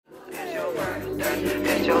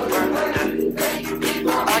It's your birthday.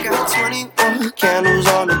 I got 21 candles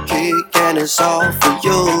on the cake and it's all for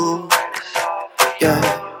you. Yeah.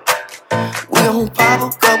 We gon'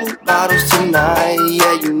 pop a couple bottles tonight.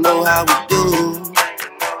 Yeah, you know how we do.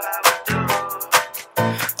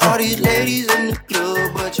 All these ladies in the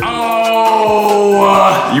club, but you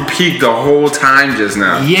You peaked the whole time just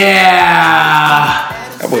now. Yeah.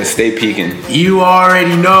 That boy stay peaking. You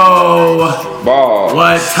already know Balls.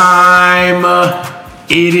 what time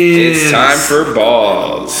it is. It's time for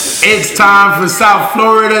balls. It's time for South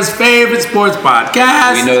Florida's favorite sports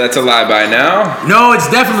podcast. We know that's a lie by now. No, it's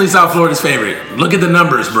definitely South Florida's favorite. Look at the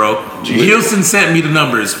numbers, bro. Houston sent me the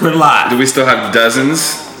numbers. We're live. Do we still have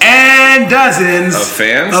dozens And dozens of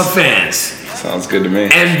fans? Of fans. Sounds good to me.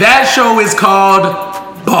 And that show is called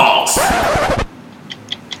Balls.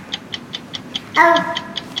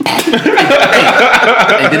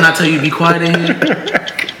 Hey, didn't I tell you to be quiet in here?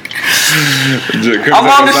 I'm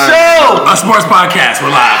on the show! A sports podcast.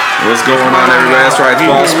 We're live. What's going on, everybody? That's right, it's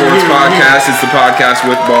Ball Sports Podcast. It's the podcast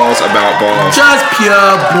with balls about balls. Just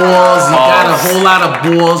pure balls. You got a whole lot of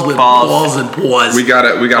balls with balls and paws. We got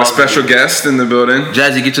a special guest in the building.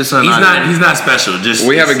 Jazzy, get your son out of here. He's not special. Just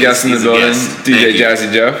We have a guest in the he's a building, guest. DJ Thank you.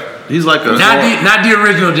 Jazzy Jeff. He's like a... Not the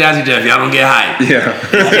original Jazzy Jeff. Y'all don't get hyped. Yeah.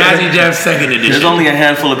 Jazzy Jeff second edition. There's only a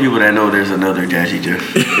handful of people that know there's another Jazzy Jeff.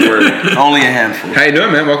 Only a handful. How you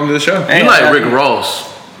doing, man? Welcome to the show. Hey, You like Rick Ross.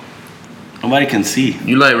 Nobody can see.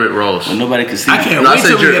 You like Rick Ross. Well, nobody can see. I can't No, I wait said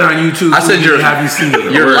till we you're- get on YouTube. I said so we you're- can have you seen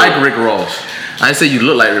it. You're like Rick Ross. I didn't say you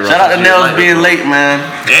look like Rick Ross. Shout out to You're Nels like being Rick late, man.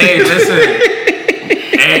 Hey, listen.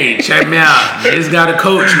 Hey, check me out. Just got a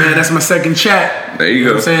coach, man. That's my second chat. There you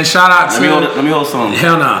know go. what I'm saying? Shout out to... Let me hold some.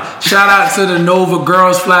 Hell no. Shout out to the Nova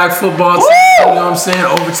girls flag football team. You know what I'm saying?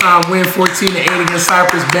 Overtime win 14-8 against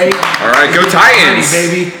Cypress Bay. All right, go Titans.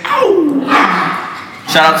 Baby.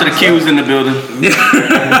 Shout out to the Qs in the building. You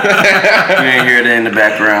ain't hear that in the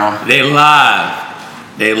background. They live.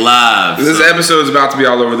 This episode is about to be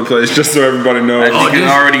all over the place, just so everybody knows. You can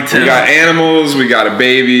already tell. We got animals, we got a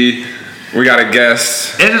baby, we got a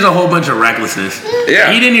guest. It's just a whole bunch of recklessness.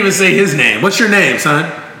 Yeah. He didn't even say his name. What's your name, son?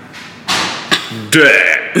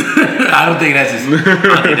 I don't think that's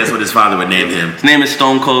what his father would name him. His name is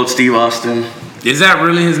Stone Cold Steve Austin. Is that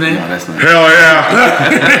really his name? No, that's not. Hell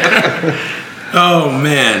yeah. Oh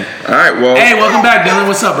man. All right, well. Hey, welcome back, Dylan.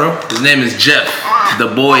 What's up, bro? His name is Jeff, the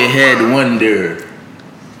boy head wonder.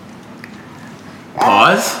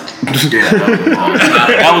 Pause. Yeah,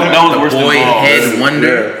 that was worse than Boy balls. head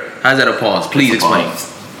wonder. How's that a pause? Please It's a explain. pause.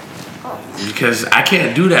 Because I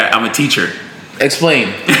can't do that. I'm a teacher. Explain.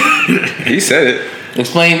 He said it.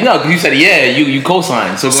 Explain. No, because you said yeah. You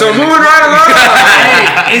co-signed. So So moving right along.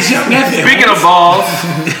 Hey, it's your nephew. Speaking of balls,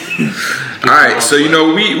 All right, so we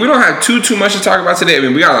don't have too much to talk about today. I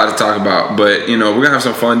mean, we got a lot to talk about, but we're gonna have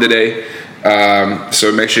some fun today.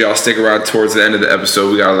 So make sure y'all stick around towards the end of the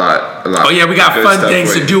episode. We got a lot. Oh yeah, we got good fun stuff things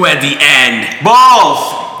to waiting. do at the end.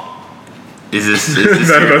 balls. Is this That's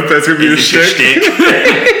gonna be the is this your shtick.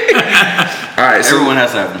 All right, so Everyone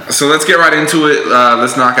has to have them. So let's get right into it.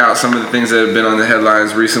 Let's knock out some of the things that have been on the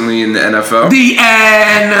headlines recently in the NFL. The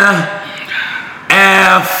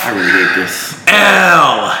I really hate this.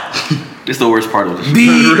 NFL. This is the worst part of this. The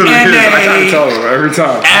It really is. I try to tell them every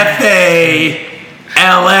time.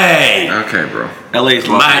 LA. Okay, bro. LA's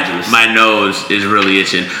Los Angeles. My nose is really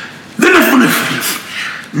itching.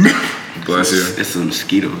 Bless you. It's some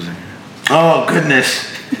mosquitoes. In here. Oh goodness.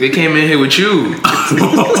 They came in here with you.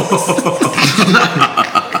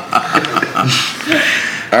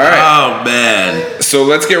 All right. Oh man, So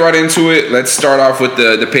let's get right into it. Let's start off with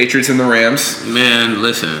the Patriots and the Rams. man,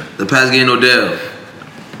 listen. The pass game Odell.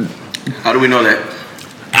 How do we know that?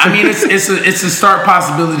 I mean, it's a start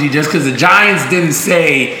possibility just because the Giants didn't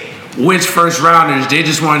say which first rounders. They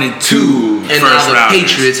just wanted two And first now the rounders.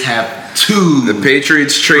 Patriots have two. The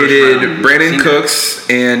Patriots traded Brandon Cooks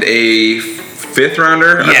and a fifth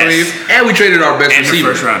rounder, I Yes. believe, And we traded our best and the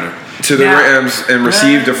receiver. first rounder to the Now- Rams and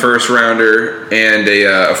received a first rounder and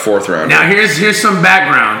a fourth rounder. Now here's some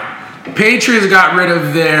background. Patriots got rid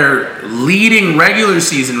of their leading regular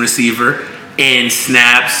season receiver in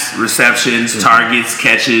snaps, receptions, targets,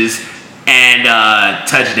 catches, and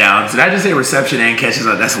touchdowns. Did I just say reception and catches?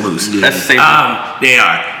 Oh, that's loose. That's the same thing. They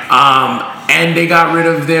are. And they got rid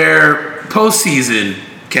of their postseason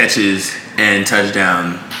catches and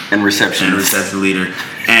touchdown And reception. and reception leader.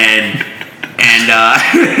 And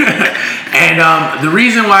the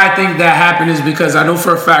reason why I think that happened is because I know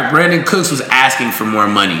for a fact Brandon Cooks was asking for more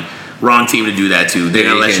money. Wrong team to do that to. They're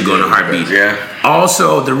gonna let you go in a heartbeat. Yeah.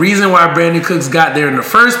 Also, the reason why Brandon Cooks got there in the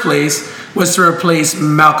first place was to replace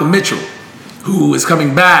Malcolm Mitchell, who is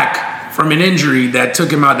coming back from an injury that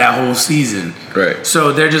took him out that whole season. Right.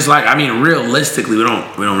 So they're just like, I mean, realistically, we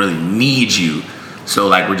don't really need you. So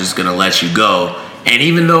like, we're just gonna let you go. And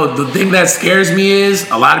even though the thing that scares me is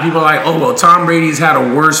a lot of people are like, oh well, Tom Brady's had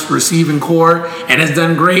a worse receiving core and has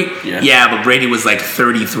done great. Yeah, but Brady was like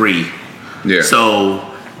 33. Yeah. So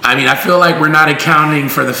I mean, I feel like we're not accounting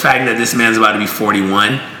for the fact that this man's about to be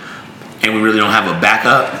 41, and we really don't have a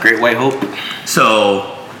backup. Great White Hope.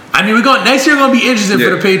 So, I mean, next year gonna be interesting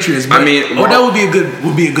for the Patriots. But, I mean, that would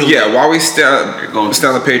be a good. Yeah, while we stay on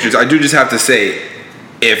the Patriots, I do just have to say,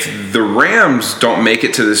 if the Rams don't make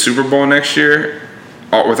it to the Super Bowl next year,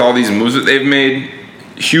 with all these moves that they've made,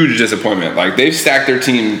 huge disappointment. Like they've stacked their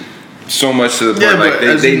team so much to the point,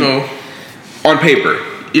 like they know, on paper.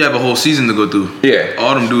 You have a whole season to go through. Yeah.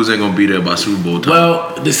 All them dudes ain't gonna be there by Super Bowl time.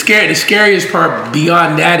 Well, the scariest part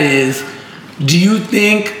beyond that is, do you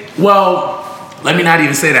think? Well, let me not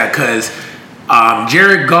even say that because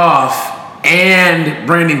Jared Goff and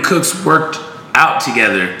Brandon Cooks worked out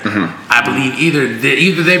together. Mm-hmm. I believe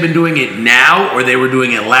either they've been doing it now or they were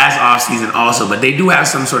doing it last offseason also, but they do have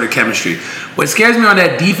some sort of chemistry. What scares me on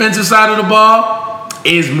that defensive side of the ball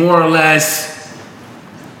is more or less,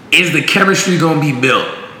 is the chemistry going to be built?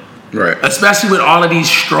 Right. Especially with all of these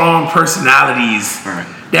strong personalities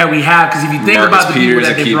that we have. Because if you think Marcus about the Peters, people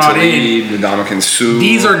that they Akeem brought Talib, in, Ndamukong Suh.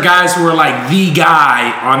 these are guys who are like the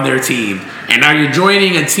guy on their team. And now you're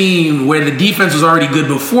joining a team where the defense was already good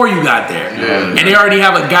before you got there. Yeah. And they already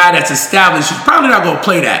have a guy that's established who's probably not going to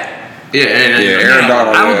play that. Aaron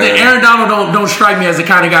Donald. I don't think Aaron Donald don't strike me as the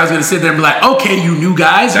kind of guy who's going to sit there and be like, okay, you new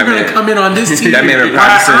guys, you're going to come in on this team. That man been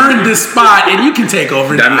practicing. I earned this spot, and you can take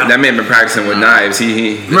over. That man been practicing with knives.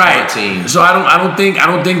 He right. So I don't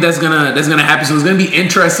think that's gonna happen. So it's gonna be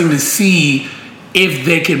interesting to see if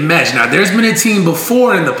they can mesh. Now, there's been a team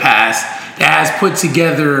before in the past that has put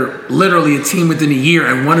together literally a team within a year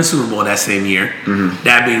and won a Super Bowl that same year. Mm-hmm.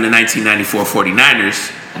 That being the 1994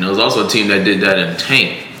 49ers. And there was also a team that did that in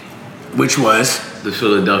tank. Which was? The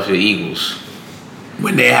Philadelphia Eagles.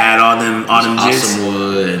 When they had all them jits.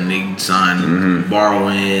 Asamoah and they signed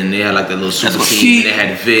Barwin. They had like that little super team. They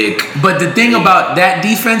had Vic. But the thing about that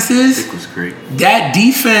defense is, Vic was great. That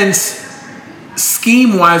defense,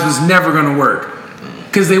 scheme-wise, was never going to work.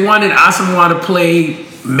 Because they wanted Asamoah to play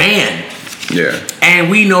man. Yeah.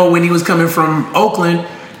 And we know when he was coming from Oakland,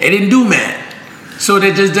 they didn't do man. So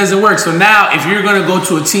that just doesn't work. So now, if you're going to go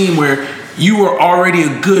to a team where you were already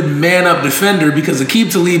a good man-up defender, because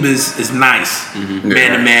Akeem Talib is nice,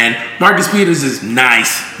 man-to-man. Marcus Peters is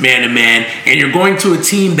nice, man-to-man. And you're going to a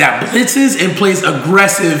team that blitzes and plays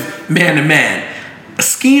aggressive man-to-man.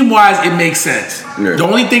 Scheme-wise, it makes sense. Yeah. The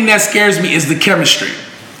only thing that scares me is the chemistry.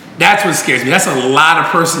 That's what scares me. That's a lot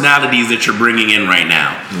of personalities that you're bringing in right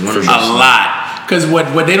now. A lot. Because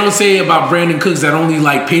what they don't say about Brandon Cooks that only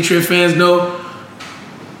like Patriot fans know,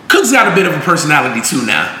 Cooks got a bit of a personality too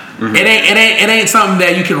now. Mm-hmm. It ain't something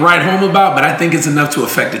that you can write home about, but I think it's enough to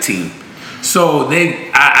affect the team. So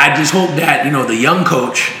I just hope that the young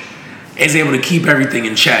coach is able to keep everything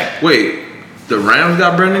in check. Wait, the Rams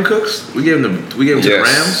got Brandon Cooks? We gave him to the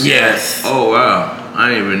Rams? Yes. Oh wow, I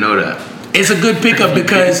didn't even know that. It's a good pickup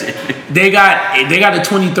because they got the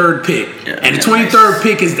 23rd pick, and the 23rd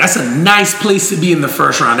pick that's a nice place to be in the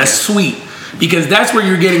first round. That's sweet. Because that's where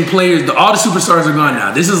you're getting players. All the superstars are gone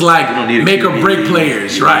now. This is like make or break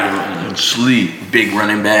players, right? Sleep, big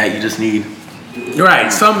running back. You just need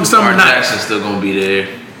right. Some Lamar not. Jackson's still gonna be there.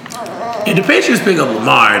 And the Patriots pick up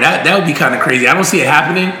Lamar. That would be kind of crazy. I don't see it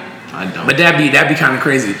happening. I don't. But that'd be kind of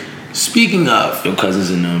crazy. Speaking of, your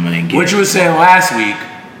cousins in them ain't what you were saying last week.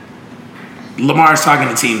 Lamar's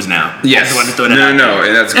talking to teams now. Yes. I just wanted to throw that No,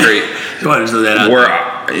 and that's great. I wanted to throw that out. Where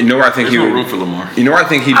I think There's no room for Lamar. You know where I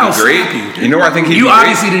think he'd be great? You know where I think he'd be great? You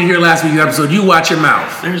obviously didn't hear last week's episode. You watch your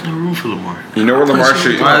mouth. There's no room for Lamar. You know where Lamar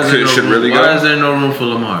should really go? Why is there no room for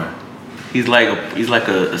Lamar? He's like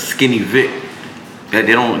a skinny Vic. They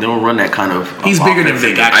don't run that kind of. He's bigger than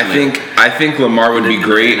Vic. Actually. I think Lamar would be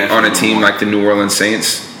great on a team like the New Orleans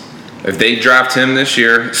Saints. If they draft him this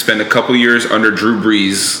year, spend a couple years under Drew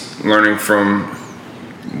Brees, learning from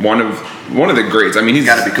one of the greats. I mean, he's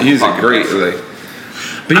a great.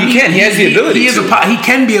 But he has the ability. He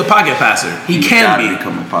can be a pocket passer. He can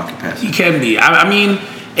become a pocket passer. He can be. I mean,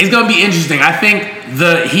 it's gonna be interesting. I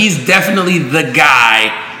think he's definitely the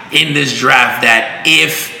guy in this draft that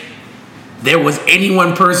if there was any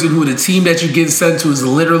one person who the team that you get sent to is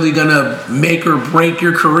literally gonna make or break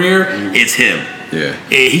your career, it's him. Yeah.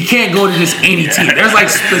 He can't go to just any team. There's like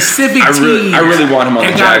specific teams. I really want him on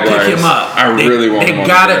the Jaguars. They gotta pick him up.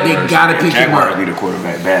 They gotta pick him up. Need a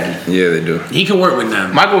quarterback badly. Yeah, they do. He can work with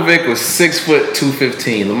them. Michael Vick was 6'2",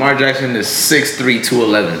 215. Lamar Jackson is 6'3",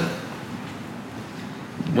 211.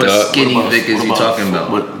 What skinny Vic is he talking about?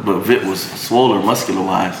 But Vic was swollen, muscular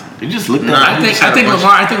wise. You just looked at I think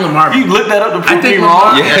Lamar. You looked that up to prove me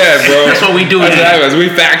Lamar- wrong? Yeah, bro. That's what we do. That's what happens. We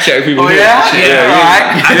fact check people. Oh, here. yeah? Yeah.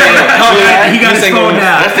 Alright. He got This ain't slowed gonna-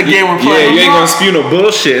 down. That's the game we're Yeah, playing. you ain't gonna spew no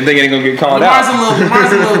bullshit and think it ain't gonna get called Lamar's out.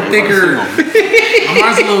 a little thicker.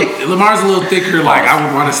 Lamar's a little thicker. Like I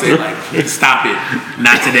would want to say, like, stop it,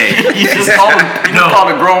 not today. You just called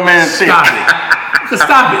a grown man thick. Stop it.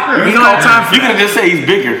 Stop it. We don't have time for You that. could just say he's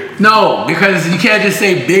bigger. No, because you can't just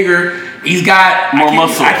say bigger. He's got More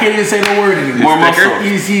muscle. I can't even say the word More anymore. muscle.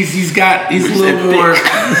 He's a said little more.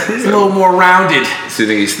 He's a little more rounded. So you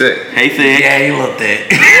think he's thick? Hey, thick. Yeah, he a little thick.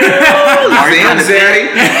 Damn,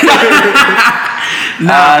 Zaddy.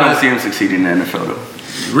 I don't see him succeeding in the NFL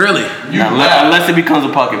though. Really? Unless it becomes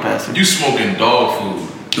a pocket passer. You smoking dog food.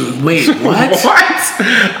 Wait, what?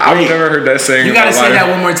 I've never heard that saying. You in gotta my say life. that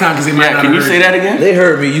one more time because they might Yeah, not can have you heard say it. that again? They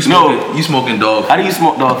heard me. You No. smoking dog. How do you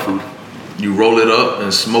smoke dog food? You roll it up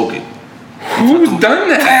and smoke it. Who's done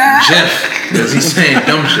that? Jeff, because he's saying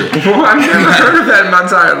dumb shit. Well, I've never heard of that in my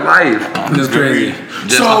entire life. That's crazy.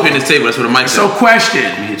 Jeff, up in this table. That's what the mic So said. question.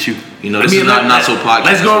 Hit you. You know, this is not so podcast.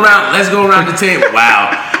 Let's go around the table.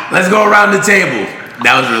 Wow. Let's go around the table.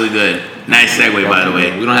 That was really good. Nice segue, by the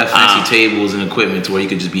way. We don't have fancy tables and equipment to where you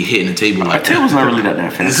could just be hitting the table Our like that. table's not really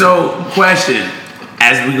that fancy. So, question,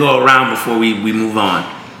 as we go around before we move on,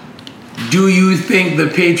 do you think the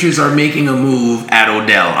Patriots are making a move at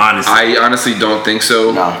Odell, honestly? I honestly don't think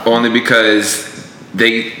so. No. Only because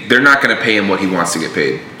they're not going to pay him what he wants to get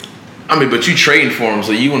paid. I mean, but you trading for him,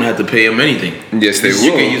 so you wouldn't have to pay him anything. Yes, they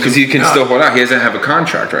You will, can use because him- he can still hold out. He doesn't have a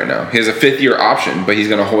contract right now. He has a 5th-year option, but he's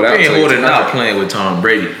going to hold out. He ain't until he gets holding a out contract. playing with Tom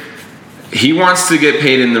Brady. He wants to get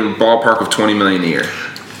paid in the ballpark of $20 million a year.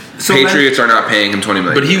 So Patriots are not paying him $20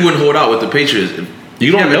 million. But he wouldn't hold out with the Patriots.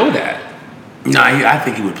 you don't know that. No, I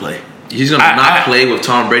think he would play. He's gonna not play with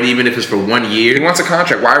Tom Brady even if it's for 1 He year wants a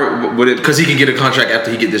contract. Why would it? because he can get a contract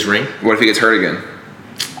after he get this ring. What if he gets hurt again?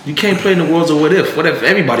 You can't play in the worlds of what if. What if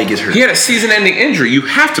everybody gets hurt? He had a season-ending injury. You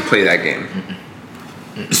have to play that game.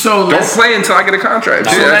 So Don't play until I get a contract.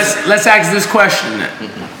 So Dude, that's- let's ask this question then.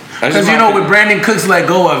 that's Because my you know, opinion. with Brandon Cooks let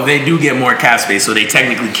go of, they do get more cap space, so they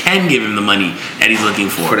technically can give him the money that he's looking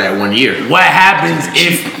For that 1 year. What happens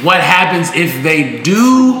if they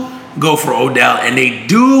do go for Odell and they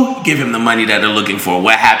do give him the money that they're looking for?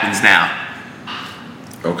 What happens now?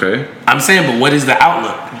 Okay. I'm saying, but what is the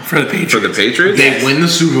outlook for the Patriots? For the Patriots? They win the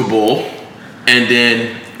Super Bowl, and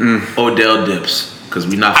then Odell dips because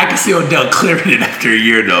we not. I can see Odell clearing it after a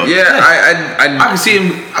year, though. Yeah, I can see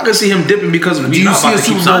him. I can see him dipping because Do we you not see about a to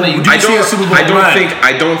keep Super Bowl? signing. Do you see a Super Bowl run?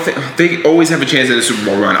 I don't think they always have a chance at a Super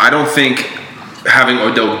Bowl run. I don't think having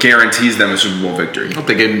Odell guarantees them a Super Bowl victory. I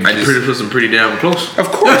think they're I just- pretty damn close. Of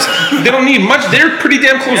course, they don't need much. They're pretty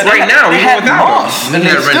damn close right now. They even had without him. Moss, and they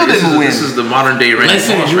still didn't win. This is the modern day Randy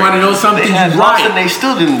Listen, Moss if you right want to now. know something, They had you're Moss, and right. they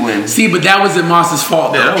still didn't win. See, but that wasn't Moss's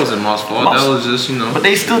fault, though. Yeah, that wasn't Moss' fault. Moss. That was just But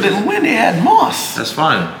they still didn't win. They had Moss. That's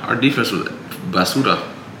fine. Our defense was basura.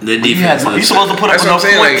 The You had, defense. you're supposed to put up That's what I'm enough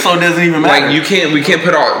saying. points, so it doesn't even matter. Like we can't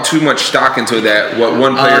put all too much stock into that. What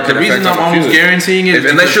one player can The reason affect I'm on the almost field. guaranteeing it,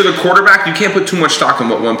 Unless you're the quarterback, you can't put too much stock in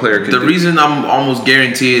what one player can the do. reason I'm almost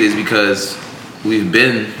guaranteed is because we've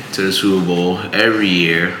been to the Super Bowl every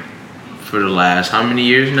year for the last how many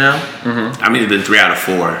years now? I mean, it's been 3 out of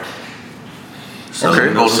 4. So,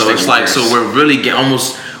 Okay. So it's like we're really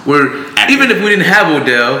we're even if we didn't have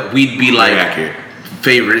Odell, we'd be like accurate.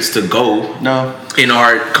 favorites to go No. in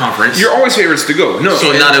our conference. You're always favorites to go. No.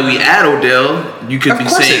 So now that we add Odell, you could Of be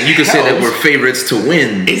course saying it you could say that helps. we're favorites to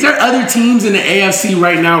win. Is there other teams in the AFC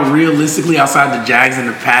right now, realistically, outside the Jags and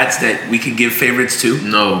the Pats, that we could give favorites to?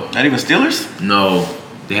 No, Not even Steelers? no.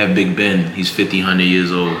 They have Big Ben. He's 50, 100 years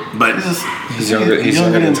old. But He's younger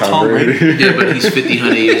than Tom Brady. Yeah, but he's 50,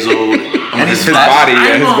 100 years old. And he's His fast. body, I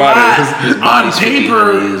yeah, ain't his gonna body. lie, his on body's 50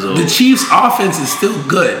 paper, years old. the Chiefs' offense is still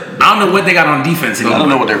good. I don't know what they got on defense anymore. I don't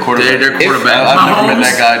know what their quarterback Their is. quarterback. I've never Mahomes. met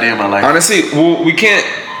that guy a day in my life. Honestly, well,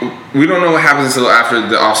 we don't know what happens until after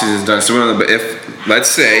the offseason is done. So we don't know. But if, let's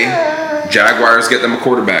say, Jaguars get them a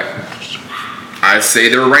quarterback, I'd say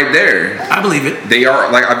they're right there. I believe it. They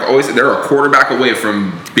are, like I've always said, they're a quarterback away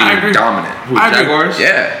from I being agree. dominant. Who, I agree. Jaguars?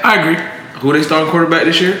 Yeah. I agree. Who they starting quarterback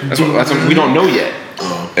this year? That's what we don't know yet.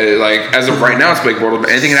 Like as of right now, it's Blake Bortles. But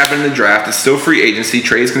anything can happen in the draft. It's still free agency.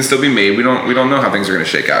 Trades can still be made. We don't know how things are going to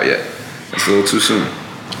shake out yet. It's a little too soon.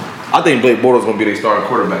 I think Blake Bortles gonna be their starting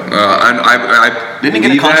quarterback. I Didn't he get a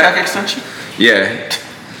believe contract that. extension? Yeah.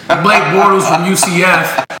 Blake Bortles from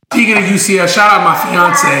UCF. Speaking of UCF, shout out my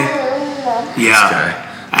fiance.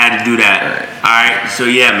 Yeah. I had to do that. All right. So,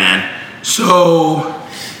 yeah, man. So,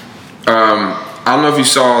 I don't know if you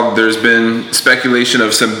saw, there's been speculation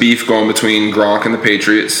of some beef going between Gronk and the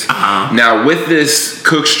Patriots. Now, with this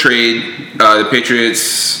Cooks trade, the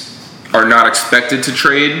Patriots are not expected to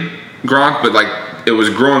trade Gronk, but like it was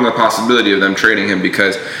growing the possibility of them trading him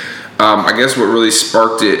because I guess what really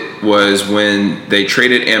sparked it was when they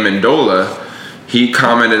traded Amendola. He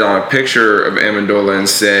commented on a picture of Amendola and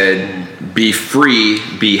said, "Be free,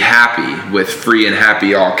 be happy," with free and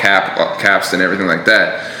happy all caps and everything like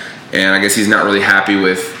that. And I guess he's not really happy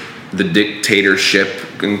with the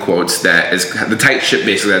dictatorship, in quotes, that is the tight ship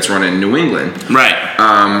basically that's running New England. Right.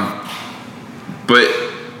 But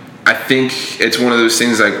I think it's one of those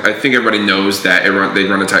things, like, I think everybody knows that they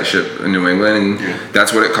run a tight ship in New England, and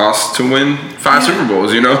that's what it costs to win 5 Super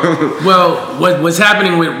Bowls, you know? Well, what's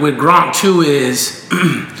happening with Gronk, too, is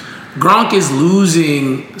Gronk is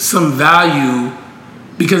losing some value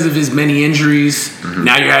because of his many injuries.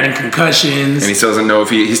 Now you're adding concussions, and he still doesn't know if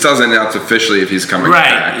he still doesn't announce officially if he's coming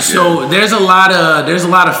back. Right. So there's a lot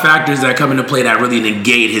of factors that come into play that really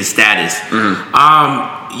negate his status.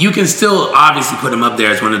 You can still obviously put him up there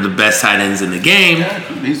as one of the best tight ends in the game.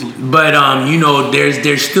 Yeah, easily. But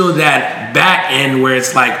there's still that back end where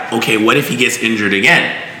it's like, okay, what if he gets injured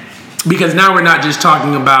again? Because now we're not just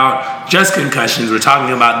talking about just concussions, we're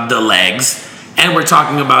talking about the legs. And we're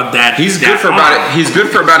talking about that. He's good for about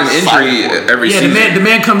an injury every season. Yeah, the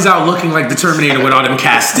man comes out looking like the Terminator with all them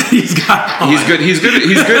casts he's got on. He's good.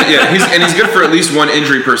 Yeah, he's good for at least one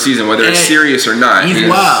injury per season, whether it's serious or not. He's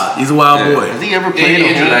wild. He's a wild boy. Has he ever played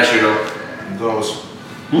injured last year though? Was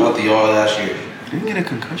out the all last year. Didn't he get a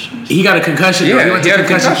concussion? He got a concussion. Yeah, he went to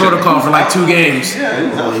concussion protocol for like 2 games. Yeah, he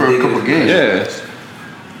was out for a couple of games. Yeah.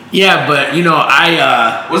 Yeah, but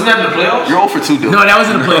wasn't that in the playoffs? You're 0 for 2, Dylan. No, that was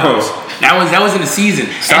in the playoffs. That was in the season.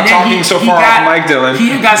 Stop talking so far off Mike Dillon. He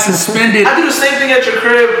got suspended. I do the same thing at your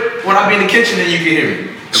crib when I be in the kitchen and you can hear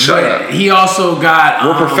me. Shut up. He also got.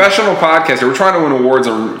 We're professional podcasters. We're trying to win awards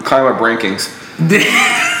and climb up rankings.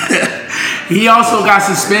 He also got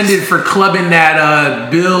suspended for clubbing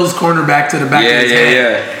that Bills cornerback to the back of his head.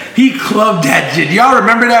 Yeah. He clubbed that shit. Y'all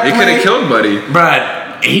remember that He play? could have killed Buddy.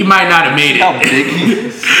 Bruh, he might not have made it. How big he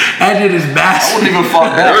is. That shit is I bastard. wouldn't even fall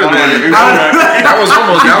back. That was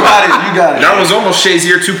almost. You got it. That was almost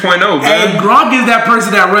Shazier 2.0, man. And Gronk is that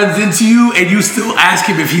person that runs into you and you still ask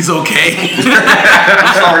him if he's okay.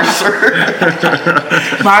 I'm sorry, sir.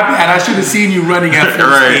 My bad. I should have seen you running at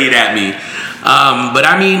full speed at me. But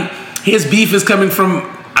I mean, his beef is coming from.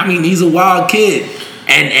 I mean, he's a wild kid.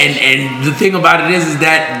 And the thing about it is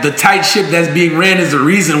that the tight ship that's being ran is the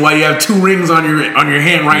reason why you have 2 rings on your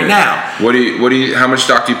hand right now. What do you? How much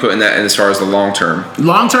stock do you put in that as far as the long term?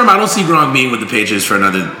 Long term, I don't see Gronk being with the Patriots for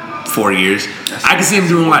another 4 years. I can see him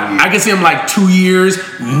doing like 2 years,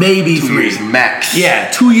 maybe 3 2 years max. Yeah,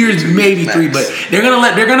 2 years, maybe 3. But they're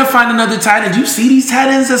gonna find another tight end. You see these tight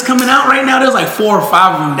ends that's coming out right now? There's like 4 or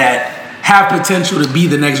 5 of them that have potential to be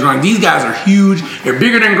the next Gronk. These guys are huge. They're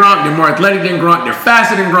bigger than Gronk. They're more athletic than Gronk. They're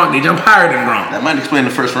faster than Gronk. They jump higher than Gronk. That might explain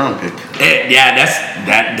the first round pick.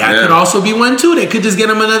 That could also be one too. They could just get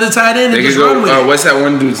him another tight end and just run with it. What's that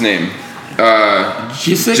one dude's name?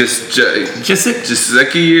 Gesicki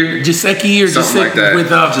like that. with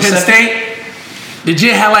Penn State. The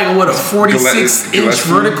Jet had like a 46-inch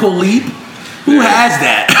vertical leap. Who has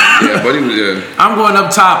that? Yeah, but he was good. I'm going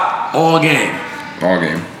up top all game. All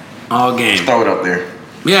game. Throw it up there.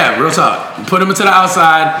 Yeah, real talk. Put him into the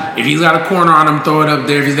outside. If he's got a corner on him, throw it up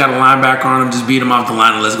there. If he's got a linebacker on him, just beat him off the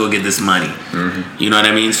line and let's go get this money. You know what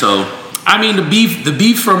I mean? So, I mean, the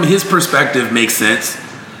beef from his perspective makes sense.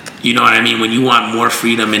 You know what I mean? When you want more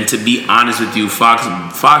freedom, and to be honest with you,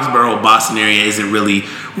 Foxborough, Boston area isn't really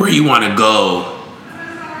where you want to go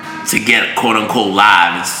to get quote unquote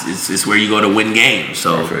live. It's where you go to win games.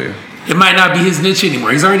 So it might not be his niche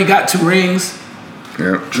anymore. He's already got 2 rings.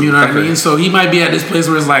 Yeah, you know what I mean? So he might be at this place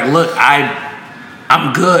where it's like, look,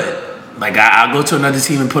 I'm good. Like I'll go to another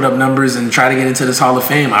team and put up numbers and try to get into this Hall of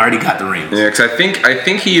Fame. I already got the rings. Yeah, because I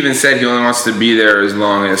think he even said he only wants to be there as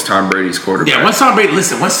long as Tom Brady's quarterback. Yeah, once Tom Brady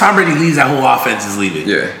leaves, that whole offense is leaving.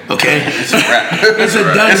 Yeah. Okay? It's a wrap. It's a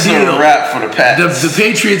done deal. It's a wrap for the Pats. The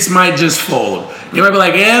Patriots might just fold. They might be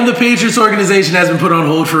like, and the Patriots organization has been put on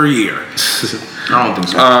hold for a year. I don't think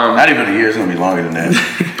so. Not even a year. It's going to be longer than that.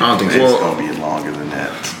 I don't think it's going to be longer than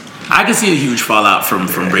that. I can see a huge fallout from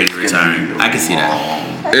Brady retiring. I can see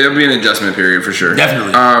that. It'll be an adjustment period for sure.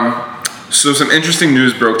 Definitely. So some interesting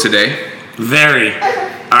news broke today. Very.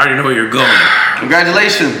 I already know where you're going.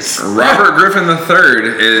 Congratulations. Robert Griffin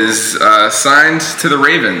III is signed to the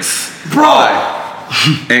Ravens. Bro.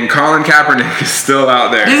 And Colin Kaepernick is still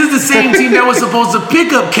out there. This is the same team that was supposed to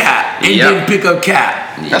pick up Cap and didn't pick up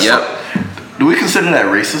Cap. Do we consider that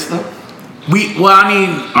racist though?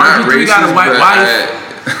 RG3 got a white wife.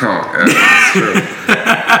 That's true.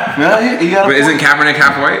 Yeah, you got But isn't Kaepernick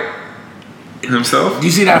half white himself? Do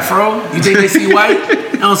you see that fro? You think they see white?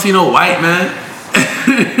 I don't see no white, man.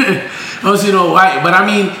 I don't see no white. But I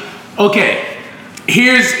mean, okay.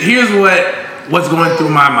 Here's what's going through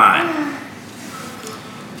my mind.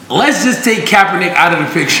 Let's just take Kaepernick out of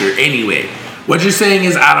the picture anyway. What you're saying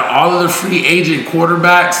is, out of all of the free agent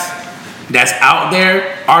quarterbacks that's out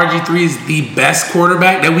there, RG3 is the best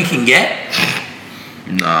quarterback that we can get?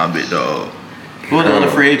 Nah, big dog. Who are the other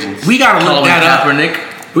free agents? We gotta look that up. Kaepernick.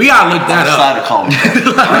 We gotta look that Outside up. of college.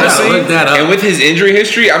 Honestly, look that up. and with his injury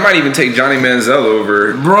history, I might even take Johnny Manziel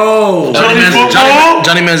over. Bro, Johnny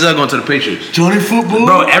Manziel going to the Patriots. Johnny Football.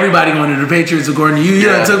 bro, everybody going to the Patriots according to you. You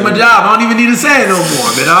done took my job. I don't even need to say it no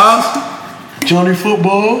more, man. Johnny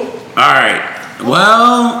Football. All right.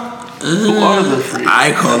 Well, Who are the free I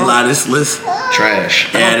ain't gonna lie. This list,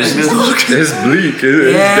 Trash. yeah, this is It's bleak.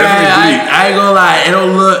 It's yeah. definitely bleak. I ain't gonna lie. It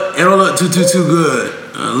don't look too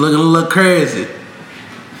good. Look crazy.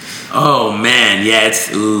 Oh man, yeah, it's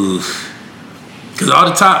ooh. Because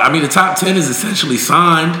the top 10 is essentially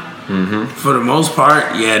signed for the most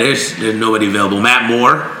part. Yeah, there's nobody available. Matt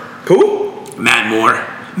Moore. Who? Matt Moore.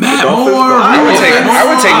 I would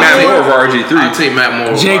take Matt Moore over RG3. I'd take Matt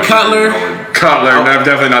Moore. Jay over Cutler. RG3. Cutler. No, I'm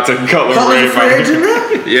definitely not taking Cutler over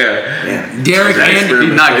anybody. Yeah. Derek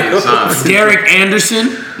He's not getting signed. Derek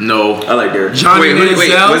Anderson. No. I like Derek. Johnny Wait.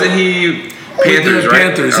 Manziel. Wasn't he Panthers, right?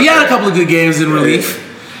 Panthers. He had a couple of good games in relief.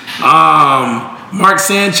 Mark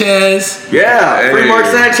Sanchez. Yeah, free Mark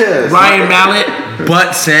Sanchez. Ryan Mallett.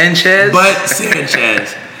 But Sanchez.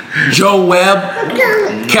 Joe Webb.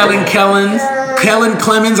 Kellen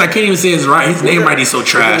Clemens. I can't even say his name right. He's so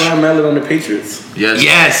trash. Ryan Mallett on the Patriots. Yes.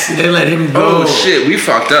 Yes, they let him go. Oh shit, we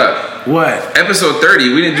fucked up. What? Episode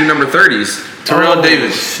 30, we didn't do number 30s. Terrell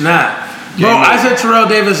Davis. Snap. Bro, I said Terrell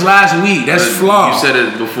Davis last week. That's flaw. You said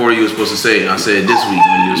it before you were supposed to say it. I said it this week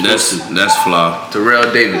when you were supposed to. That's flaw.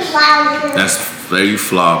 Terrell Davis. That's very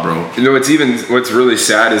flaw, bro. You know what's really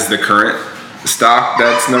sad is the current stock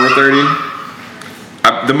that's number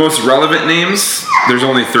 30. The most relevant names, there's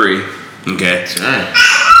only 3. Okay. Dang.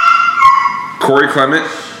 Corey Clement,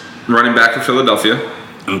 running back for Philadelphia.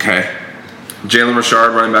 Okay. Jalen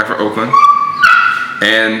Richard, running back for Oakland.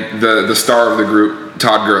 And the star of the group,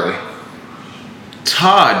 Todd Gurley.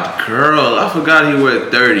 Todd Gurley. I forgot he wore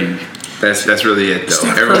 30. That's really it, though.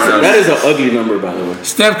 Steph Everyone Curry. That else, is an ugly number, by the way.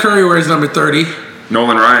 Steph Curry wears number 30.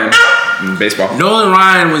 Nolan Ryan in baseball. Nolan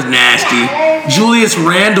Ryan was nasty. Julius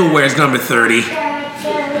Randle wears number 30.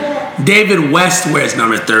 David West wears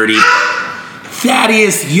number 30.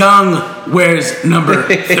 Thaddeus Young wears number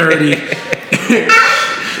 30.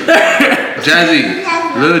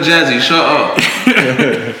 Little Jazzy, shut up.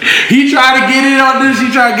 He tried to get in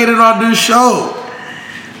on this show.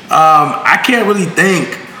 I can't really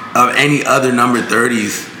think of any other number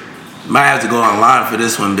 30s. Might have to go online for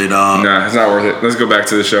this one, big dog. Nah, it's not worth it. Let's go back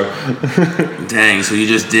to the show. Dang, so you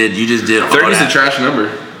just did all 30 is a that. trash number.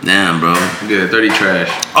 Damn, bro. Yeah, 30 trash.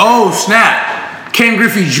 Oh, snap. Ken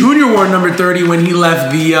Griffey Jr. wore number 30 when he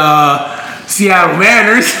left the Seattle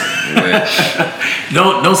Mariners.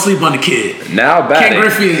 Don't sleep on the kid. Now back. Ken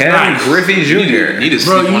Griffey is nice. Griffey Jr. Need to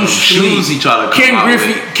Bro, sleep on you them shoes he tried to come out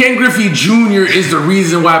with. Ken Griffey Jr. is the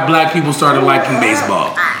reason why black people started liking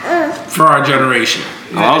baseball for our generation.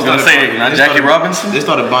 I was gonna say, not Jackie Robinson. They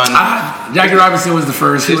started buying them. Jackie Robinson was the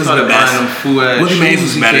first. He They was the started buying them best. fool ass Willie Mays shoes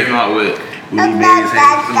was he better. came out with. Willie Mays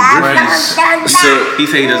had some Griffey's. So He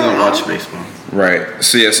said he doesn't watch baseball. right.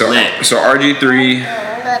 So yeah. Lit. So RG3.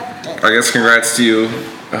 I guess congrats to you.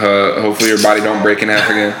 Hopefully your body don't break in half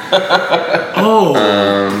again. Oh,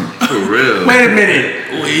 For real. wait a minute.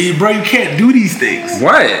 Wait, bro, you can't do these things.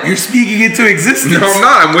 What? You're speaking into existence. No, I'm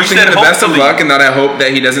not. I'm wishing said him the best of hopefully. luck, and that I hope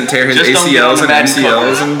that he doesn't tear his Just don't get on ACLs the and Madden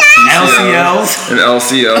MCLs cover. and PCLs LCLs. and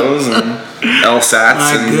LCOs and LSATs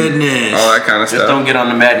My and goodness. all that kind of Just stuff. don't get on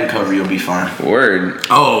the Madden cover, you'll be fine. Word.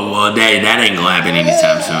 Oh, well, that ain't gonna happen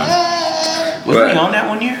anytime soon. Wasn't But- he on that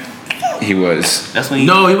one year? He was. That's when he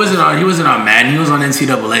No, he wasn't on Madden. He was on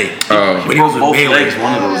NCAA. Oh. But he was with both Baylor. legs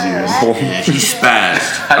one of those years. Yeah, he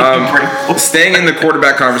spazzed. How do you break both? Staying in the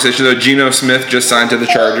quarterback conversation, though, Geno Smith just signed to the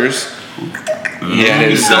Chargers. Yeah,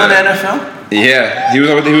 He's still in the NFL? Yeah, he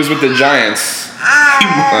was with the Giants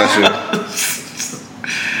last year.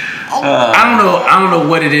 I don't know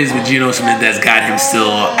what it is with Geno Smith that's got him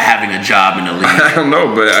still having a job in the league. I don't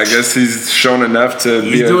know, but I guess he's shown enough to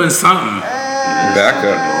He's be doing a something.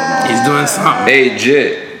 backup. He's doing something. Hey,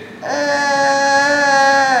 Jit,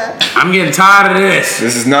 I'm getting tired of this.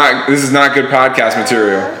 this is not good podcast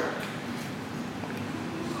material.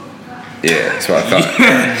 Yeah, that's what I thought.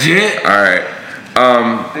 Legit. All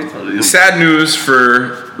right. Sad news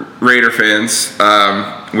for Raider fans.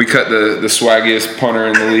 We cut the swaggiest punter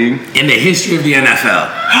in the league. In the history of the NFL.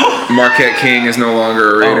 Marquette King is no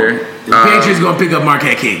longer a Raider. The Patriots going to pick up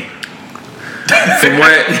Marquette King.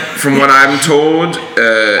 From what I'm told,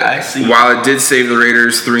 see. while it did save the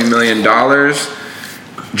Raiders $3 million,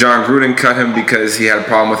 John Gruden cut him because he had a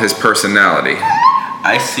problem with his personality.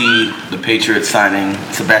 I see the Patriots signing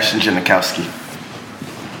Sebastian Janikowski.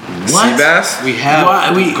 What? Seabass? We have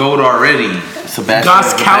goat already. Sebastian.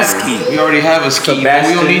 Goskowski. We already have a ski. We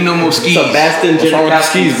don't need no more skis. Sebastian What's wrong with the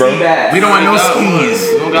skis, bro? We don't want no skis.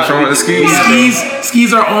 What's wrong with the skis?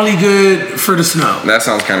 Skis are only good for the snow. That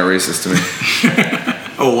sounds kind of racist to me.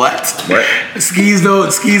 Oh, what? What? Skis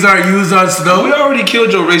aren't used on We snow. already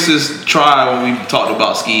killed your racist tribe when we talked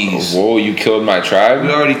about skis. Whoa, you killed my tribe?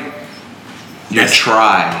 We already. Your Yes.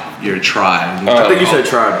 tribe. Your tribe. Oh. I think you said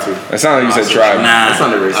tribe too. That sounded like you said tribe. Nah. That's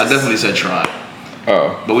not racist. I definitely said tribe.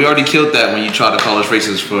 Oh. But we already killed that when you tried to call us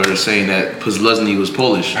racist for saying that Pozluzny was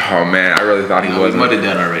Polish. Oh man, I really thought he We wasn't. mudded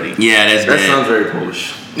that already. Yeah, that's That bad. sounds very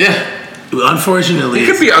Polish. Yeah. Unfortunately, It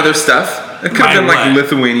could be other stuff. It could have been Like like what?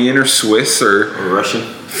 Lithuanian or Swiss or Or Russian.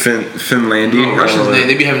 Finlandian. Russians,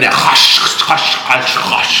 they be having that hush, hush, hush,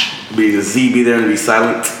 hush. Be the Z be there and be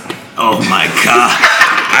silent. Oh my god.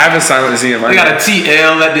 I have a silent Z in my They name. got a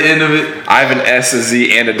TL at the end of it. I have an S, a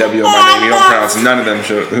Z, and a W in my name. You don't pronounce none of them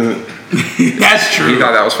shit. That's You true.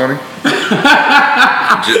 thought that was funny?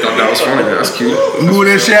 Just thought that was funny. That's cute.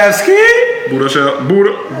 Budashevsky.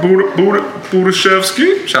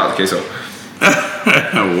 Budashevsky. Shout out to Queso.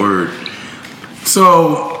 Word.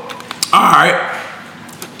 So, all right.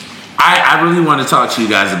 I really want to talk to you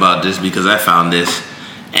guys about this because I found this,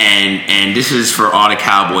 and this is for all the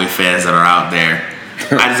Cowboy fans that are out there.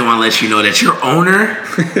 I just want to let you know that your owner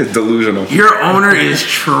Delusional. is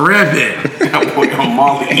tripping.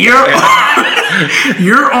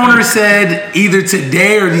 Your owner said either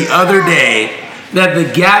today or the other day that the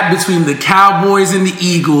gap between the Cowboys and the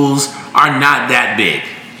Eagles are not that big.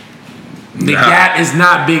 The gap is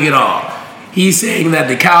not big at all. He's saying that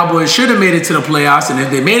the Cowboys should have made it to the playoffs, and if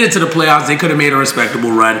they made it to the playoffs, they could have made a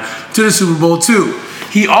respectable run to the Super Bowl too.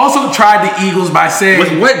 He also tried the Eagles by saying,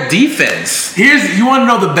 With what defense? you want to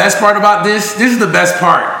know the best part about this? This is the best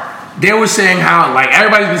part. They were saying how, like,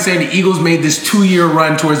 everybody's been saying the Eagles made this 2-year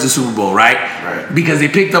run towards the Super Bowl, right? Right. Because they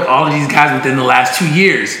picked up all of these guys within the last 2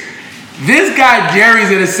 years. This guy, Jerry's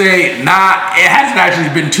going to say, nah, it hasn't actually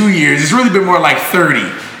been 2 years. It's really been more like 30.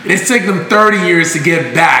 It's taken them 30 years to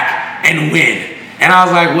get back and win. And I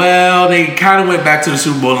was like, well, they kind of went back to the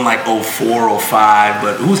Super Bowl in like 04, 05,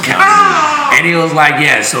 but who's counting? And he was like,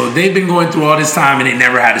 yeah, so they've been going through all this time and they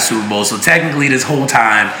never had a Super Bowl. So technically this whole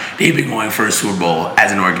time, they've been going for a Super Bowl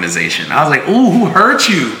as an organization. I was like, ooh, who hurt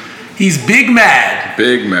you? He's big mad.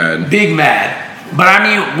 Big man. Big mad. But I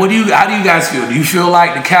mean, how do you guys feel? Do you feel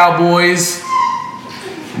like the Cowboys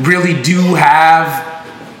really do have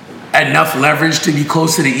enough leverage to be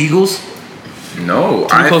close to the Eagles? No.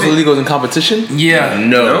 Close to the Eagles in competition? Yeah.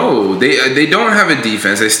 No, they don't have a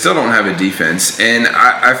defense. They still don't have a defense. And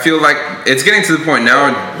I feel like it's getting to the point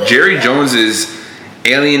now, Jerry Jones is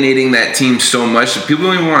alienating that team so much that people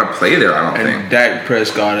don't even want to play there, I don't think. And Dak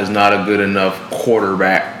Prescott is not a good enough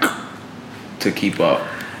quarterback to keep up.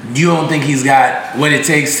 You don't think he's got what it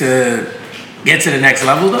takes to get to the next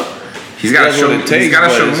level, though? He's got to show, he's got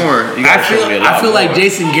to show more. I feel like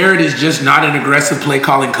Jason Garrett is just not an aggressive play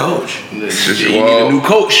calling coach. You need a new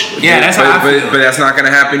coach. Yeah, that's how I feel. But that's not going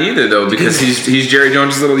to happen either, though, because he's Jerry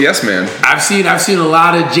Jones' little yes man. I've seen a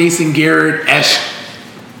lot of Jason Garrett-esque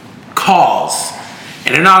calls,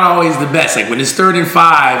 and they're not always the best. Like when it's 3rd and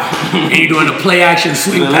 5, and you're doing a play action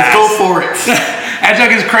swing pass. Let's go for it. That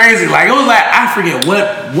junk is crazy. Like it was like I forget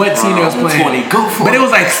what team they was playing, 20, go for but it. it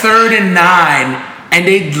was like 3rd and 9. And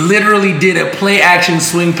they literally did a play action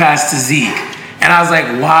swing pass to Zeke. And I was like,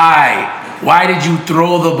 why? Why did you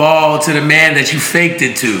throw the ball to the man that you faked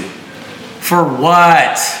it to? For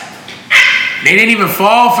what? They didn't even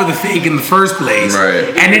fall for the fake in the first place.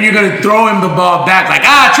 Right. And then you're going to throw him the ball back like,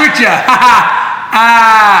 tricked ya.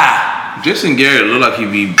 Jason Garrett look like he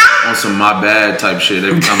be on some my bad type shit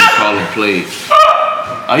every time he call a play.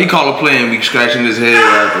 He call a play and be scratching his head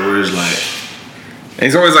afterwards like. And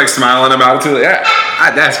he's always like smiling about it too.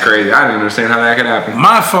 Like, that's crazy. I didn't understand how that could happen.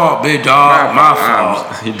 My fault, big dog. My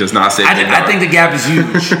fault. He does not say. I think the gap is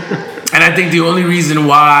huge. And I think the only reason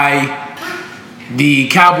why the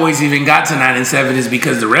Cowboys even got to 9-7 is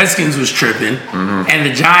because the Redskins was tripping and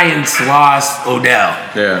the Giants lost Odell.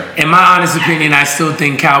 Yeah. In my honest opinion, I still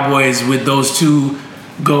think Cowboys with those two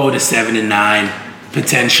go to 7-9,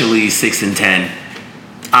 potentially 6-10.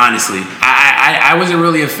 Honestly, I wasn't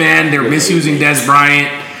really a fan. They're misusing Des Bryant.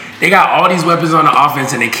 They got all these weapons on the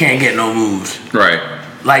offense and they can't get no moves. Right.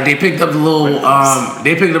 Like they picked up the little,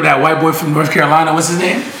 they picked up that white boy from North Carolina. What's his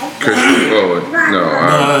name? Christian. Oh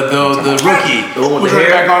no. The rookie who's running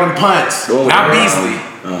back all them punts. Not Beasley.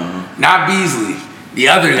 Not Beasley. The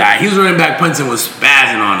other guy. He was running back punts and was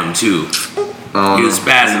spazzing on him too. He was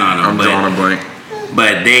spazzing on him. I'm drawing a blank.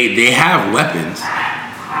 But they have weapons.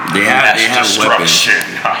 They have weapons.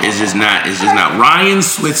 It's just not. Ryan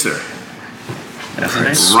Switzer. That's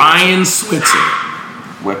right. Ryan Switzer.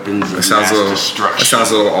 Weapons of That sounds mass a little. destruction. That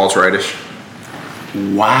sounds a little alt-rightish.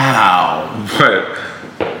 Wow. But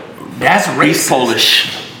That's He's racist.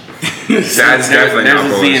 Polish. that's definitely There's not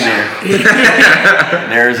a Z in Polish. there.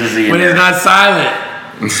 There's a Z in When there. it's not silent.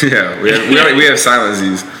 Yeah, we have silent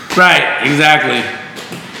Z's. Right.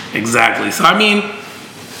 Exactly. So I mean,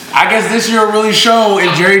 I guess this year will really show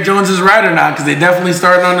if Jerry Jones is right or not, because they definitely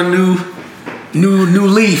started on a new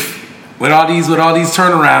leaf with all these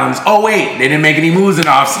turnarounds. Oh wait, they didn't make any moves in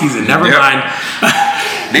the offseason. Never Yep. mind.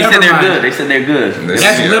 They Never said they're mind. good. They said they're good.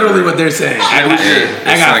 That's literally what they're saying. I got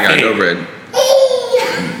I no faith. bread.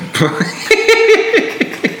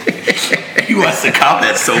 He wants to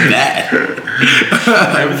comment so bad.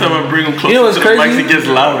 Every time I bring him closer You know what's to the mic, crazy? it gets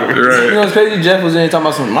louder. You know what's crazy? Jeff was in here talking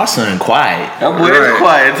about something. My son quiet. That boy Right. is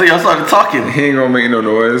quiet until y'all started talking. He ain't gonna make no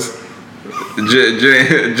noise.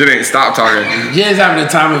 Jen ain't stop talking. Jay's having the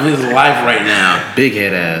time of his life right now. Big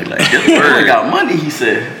head ass. Like, this boy got money, he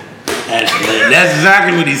said. That's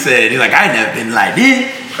exactly what he said. He's like, I ain't never been like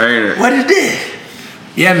this. Ain't it? What is this?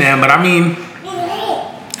 Yeah, man, but I mean,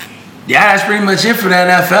 yeah, that's pretty much it for the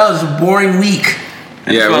NFL. It's a boring week.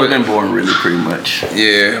 Yeah, It's been boring, really, pretty much.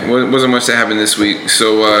 Yeah, wasn't much that happened this week.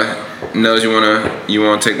 So, Nels, you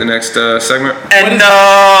wanna take the next segment? And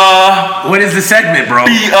What is the segment, bro?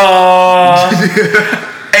 No.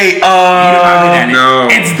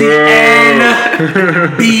 It's the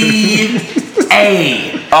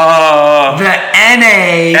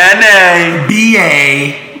NBA.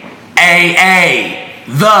 The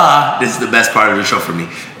NABA. This is the best part of the show for me.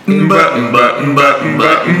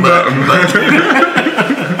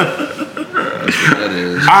 That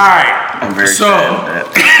is. All right. I'm very So- sad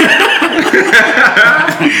at that.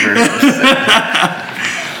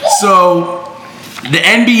 So the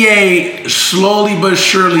NBA slowly but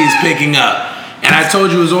surely is picking up. And I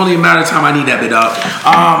told you it was only a matter of time. I need that bit up.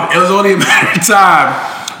 It was only a matter of time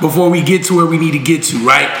before we get to where we need to get to,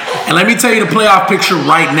 right? And let me tell you the playoff picture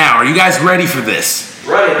right now. Are you guys ready for this?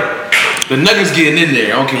 The Nuggets getting in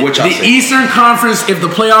there. I don't care what y'all The say. Eastern Conference, if the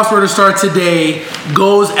playoffs were to start today,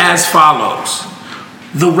 goes as follows.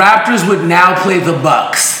 The Raptors would now play the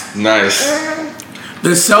Bucks. Nice. The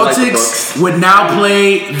Celtics would now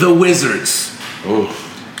play the Wizards. Ooh.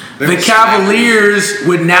 The Cavaliers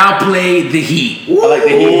would now play the Heat. I like the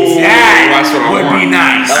Heat. That That's what I would be want.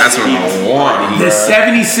 nice. That's what I want. The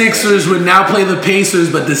 76ers would now play the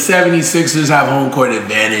Pacers, but the 76ers have home court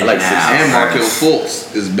advantage like now. And Markel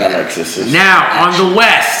Fultz is back. Now, on the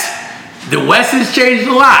West has changed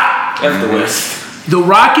a lot. That's the West. The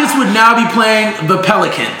Rockets would now be playing the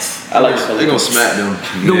Pelicans. I like the They gonna smack them.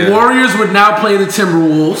 The Yeah. Warriors would now play the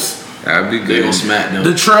Timberwolves. That'd be They good. gonna smack them.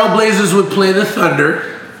 The Trailblazers would play the Thunder.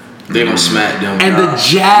 They gonna smack them. And the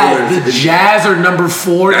Jazz are number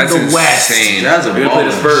 4 That's in the West. insane. Jazz are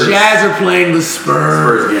balling. Jazz are playing the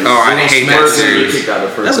Spurs. Oh, I hate that series.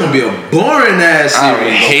 That's gonna be a boring ass I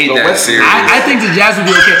series. hate that series. I think the Jazz would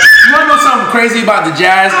be okay. You wanna know something crazy about the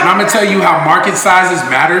Jazz? And I'm gonna tell you how market sizes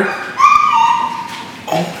matter.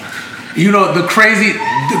 You know, the crazy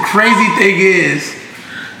thing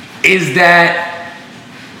is that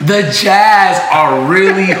the Jazz are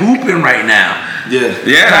really hooping right now. Yeah.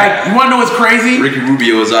 Yeah. Like, you wanna know what's crazy? Ricky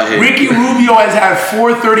Rubio is out here. Ricky Rubio has had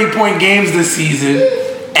 4 30-point games this season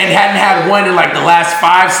and hadn't had one in like the last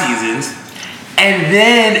 5 seasons. And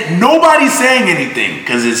then nobody's saying anything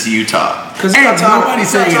because it's Utah. Because nobody's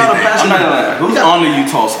saying anything. I'm not gonna lie. Who's on the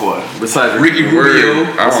Utah squad? Besides Ricky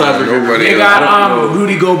Rubio. I don't know nobody They else. got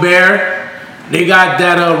Rudy Gobert. They got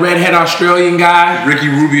that redhead Australian guy. Ricky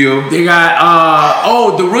Rubio. They got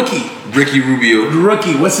the rookie. Ricky Rubio. The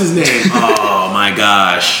rookie. What's his name? Oh my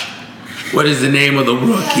gosh. What is the name of the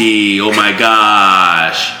rookie? Oh my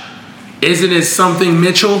gosh. Isn't it something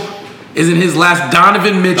Mitchell? Isn't his last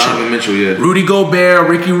Donovan Mitchell? Donovan Mitchell, yeah. Rudy Gobert,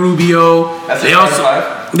 Ricky Rubio. That's They a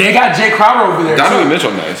also they got Jay Crowder over there. Donovan too.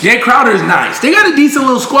 Mitchell, nice. Jay Crowder is nice. They got a decent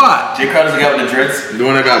little squad. Jay Crowder's the guy with the dreads. The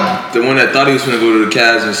one that thought he was gonna go to the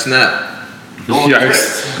Cavs and snap.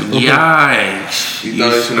 Yikes. Yikes. He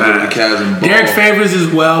thought he was gonna go to the Cavs and ball. Derek Favors as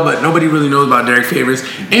well, but nobody really knows about Derek Favors.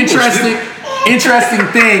 Interesting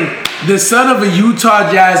thing. The son of a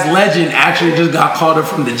Utah Jazz legend actually just got called up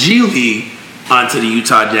from the G League onto the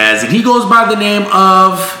Utah Jazz, and he goes by the name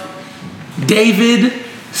of David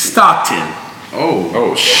Stockton.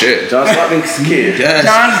 Oh shit. John Stockton's kid.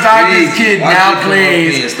 John Stockton's kid now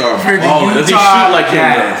plays for the Utah does he shoot like him,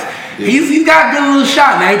 Jazz. He's got a good little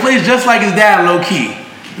shot. Now he plays just like his dad, low key.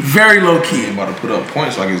 Very low key. He about to put up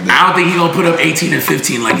points like his dad. I don't think he's gonna put up 18 and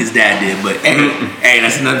 15 like his dad did, but hey,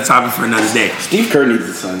 that's another topic for another day. Steve Kerr needs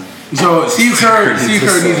a son. So Steve Kerr needs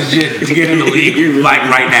to get in the league like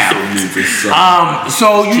right now.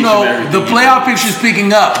 So you know the playoff picture's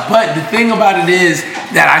picking up, but the thing about it is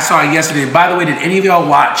that I saw it yesterday. By the way, did any of y'all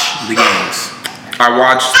watch the games? I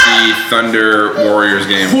watched the Thunder Warriors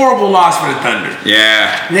game. Horrible loss for the Thunder.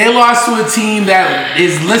 Yeah. They lost to a team that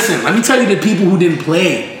is, listen, let me tell you the people who didn't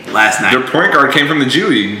play last night. Their point guard came from the G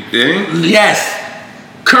League, didn't he? Yes.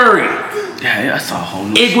 Curry. Yeah, I saw a whole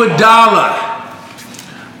new Iguodala.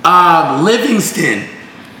 Livingston.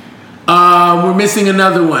 We're missing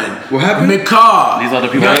another one. What happened? McCaw. These other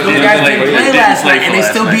people Those didn't guys play- didn't play didn't last play night, for and they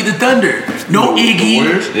last still night. beat the Thunder. No Iggy,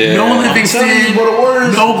 Warriors? Yeah. no I'm telling Livingston, you, but the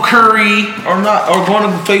Warriors no Curry. are going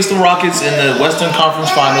to face the Rockets in the Western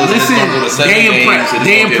Conference Finals. and it's Listen, gonna go to 7 they games, and it's impressed gonna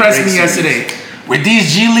be a me great series. yesterday with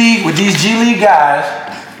these G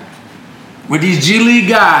League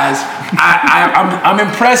guys. I'm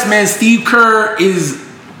impressed, man. Steve Kerr is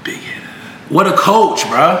what a coach,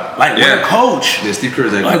 bro. Like what a coach. Yeah, Steve Kerr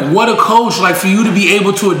is that Like what a coach. Like for you to be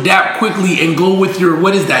able to adapt quickly and go with your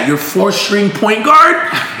your 4th-string point guard.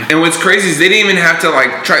 And what's crazy is they didn't even have to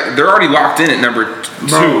like try. They're already locked in at number 2.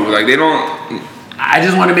 Bro. Like they don't. I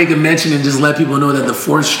just want to make a mention and just let people know that the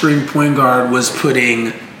 4th-string point guard was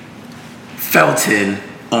putting Felton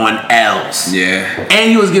on L's. Yeah. And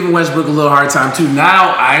he was giving Westbrook a little hard time too.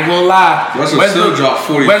 Now I ain't gonna lie. Westbrook still dropped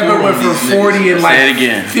 44 Westbrook went on for these 40 niggas. and Say like it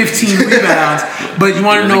again. 15 rebounds. But you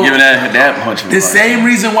want to know Giving that much of a the fight. same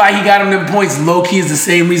reason why he got him them points. Low key is the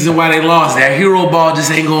same reason why they lost. That hero ball just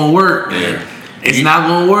ain't gonna work. Yeah. It's not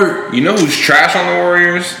gonna work. You know who's trash on the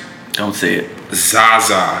Warriors? Don't say it.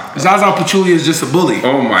 Zaza. Zaza Pachulia is just a bully.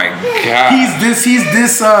 Oh my god. He's this.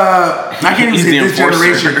 I can't even He's say the this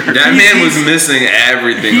enforcer. That generation. man was missing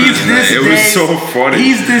everything. He's last night. this It was days- so funny.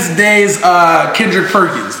 He's this day's Kendrick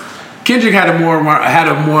Perkins. Kendrick had a more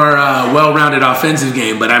well-rounded offensive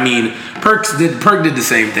game, but I mean, Perk did the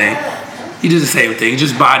same thing. He did the same thing.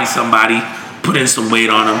 Just body somebody, put in some weight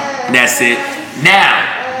on him. That's it. Now,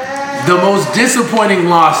 the most disappointing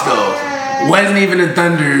loss though wasn't really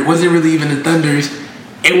even the Thunders.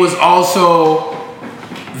 It was also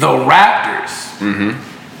the Raptors. Mm-hmm.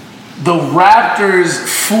 The Raptors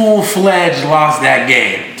full-fledged lost that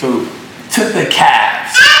game to the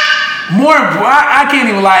Cavs. I can't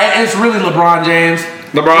even lie. It's really LeBron James.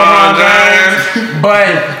 LeBron James.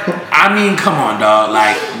 But I mean, come on, dog.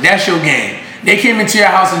 Like that's your game. They came into your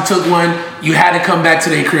house and took one. You had to come back to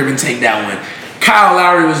their crib and take that one. Kyle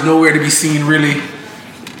Lowry was nowhere to be seen, really.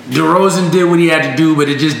 DeRozan did what he had to do, but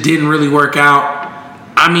it just didn't really work out.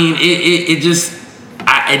 I mean, it just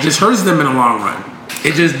hurts them in the long run.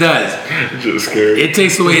 It just does. Just scared. It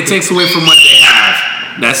takes away from what they have.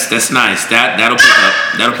 That's nice. That'll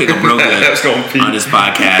pick up real good That's gonna peak. on this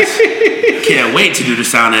podcast. Can't wait to do the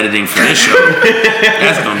sound editing for this show.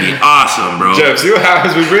 That's gonna be awesome, bro. Jeff, see what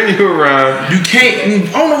happens. We bring you around. You can't.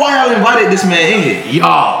 I don't know why y'all invited this man in here.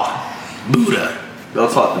 Y'all, Buddha. Don't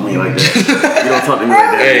talk to me like that. You don't talk to me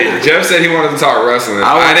like that. Hey, Jeff said he wanted to talk wrestling.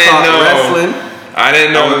 I want to didn't talk know. wrestling. I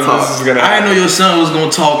didn't know I wanna that this talk. was gonna I didn't know happen. your son was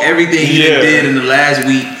gonna talk everything he Yeah. did in the last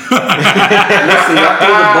week. Listen,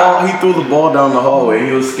 he threw the ball down the hallway.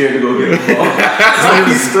 He was scared to go get the ball. So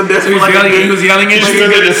he stood there for like He was yelling at He you.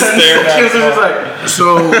 stood there just staring at He was us. like,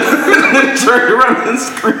 So turned around and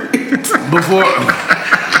screamed. before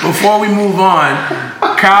we move on,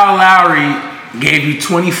 Kyle Lowry gave you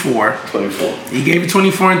 24. 24. He gave you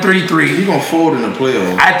 24 and 33. He gonna fold in the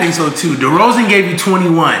playoffs. I think so too. DeRozan gave you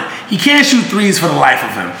 21. He can't shoot threes for the life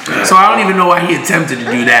of him. So I don't even know why he attempted to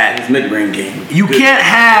do that. His mid-range game. You can't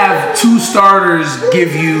have 2 starters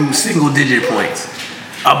give you single-digit points.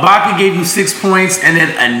 Ibaka gave you 6 points, and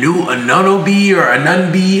then Anunoby.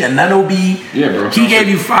 Yeah, bro. He gave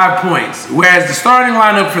you 5 points. Whereas the starting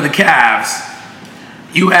lineup for the Cavs,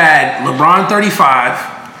 you had LeBron 35,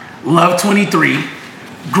 Love 23,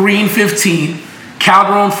 Green 15,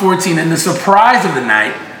 Calderon 14, and the surprise of the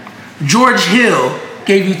night, George Hill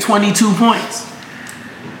gave you 22 points.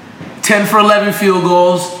 10 for 11 field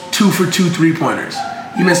goals, 2 for 2 3-pointers.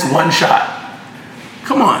 You missed 1 shot.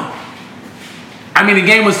 Come on. I mean, the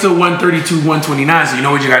game was still 132-129, so you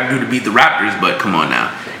know what you got to do to beat the Raptors, but come on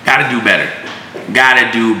now. Got to do better.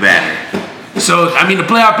 So, I mean, the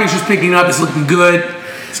playoff picture's picking up. It's looking good.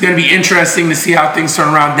 It's going to be interesting to see how things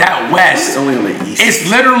turn around. That West, It's only on the East. it's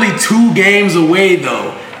literally 2 games away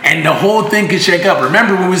though, and the whole thing could shake up.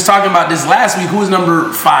 Remember when we was talking about this last week? Who was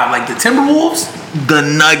number 5? Like the Timberwolves? The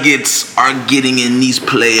Nuggets are getting in these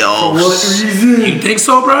playoffs. You think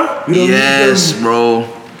so, bro? Yes, bro.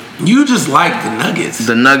 You just like the Nuggets.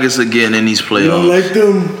 The Nuggets are getting in these playoffs.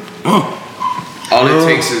 them. All it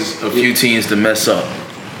takes is a few teams to mess up.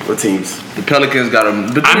 What teams? The Pelicans got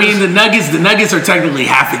them. I mean, the Nuggets are technically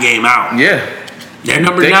half a game out. Yeah. They're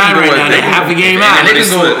number They 9 can go right at- now. they They're can half a go- game And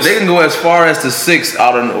out. they can go as far as to 6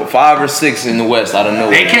 out of 5 or 6 in the West out of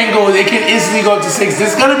nowhere. They can go. They can instantly go up to 6.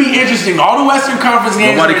 This is gonna be interesting. All the Western Conference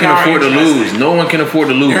games. Nobody right can now are afford to interesting. lose. No one can afford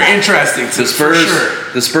to lose. They're interesting. The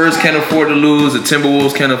Spurs, the Spurs can't afford to lose. The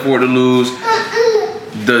Timberwolves can't afford to lose.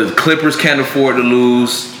 The Clippers can't afford to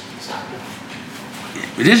lose.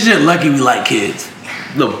 But this shit lucky we like kids.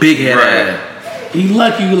 The big head Right. You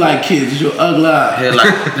lucky we like kids. You're ugly. head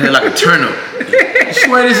like a turnip. I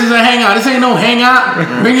swear this is a hangout. This ain't no hangout.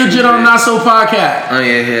 Bring your shit on Not So Podcast.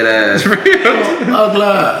 Onion head ass. Ugly.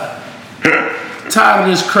 Tired of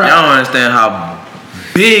this crap. Y'all don't understand how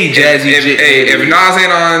big Jazzy If, Jit hey, is. if Nas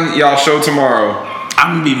ain't on y'all show tomorrow,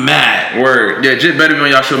 I'm gonna be mad. word. Yeah, Jit better be on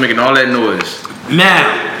y'all show making all that noise. Now,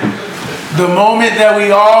 the moment that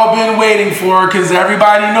we all been waiting for, because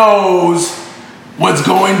everybody knows what's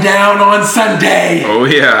going down on Sunday. Oh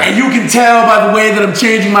yeah. And you can tell by the way that I'm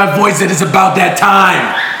changing my voice that it's about that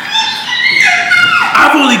time.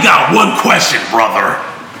 I've only got one question, brother.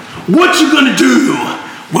 What you gonna do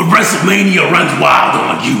when WrestleMania runs wild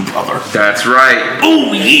on you, brother? That's right.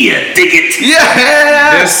 Oh yeah, dig it.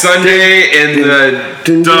 Yeah. This Sunday in the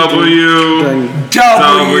W.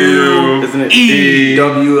 Isn't it? E.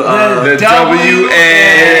 W. The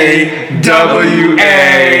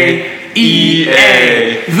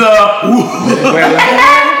W-A-W-A-E-A. The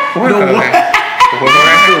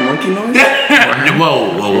Monkey noise?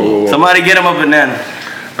 whoa. Somebody get him a banana.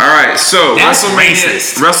 All right, so That's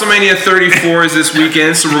racist. WrestleMania 34 is this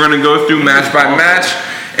weekend, so we're gonna go through match by match,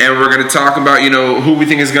 and we're gonna talk about who we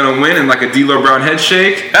think is gonna win in like a D'Lo Brown head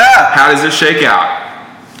shake. How does it shake out?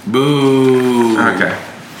 Boo. Okay,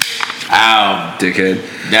 Ow. dickhead.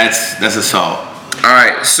 That's assault. All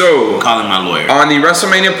right, so Calling my lawyer. on the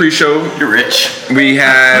WrestleMania pre-show, You're rich. we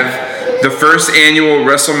have the first annual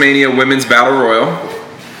WrestleMania Women's Battle Royal.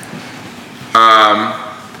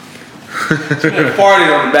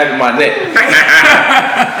 Farted on the back of my neck.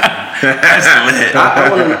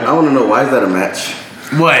 I want to know, why is that a match?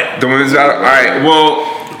 What? The Women's Battle. All right,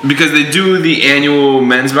 well, because they do the annual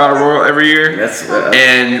Men's Battle Royal every year. That's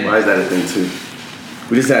And- why is that a thing too?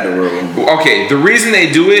 We just had the Royal Rumble. Okay, the reason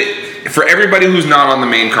they do it for everybody who's not on the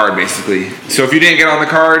main card, basically. So if you didn't get on the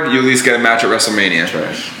card, you at least get a match at WrestleMania.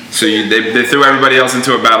 Trash. So they threw everybody else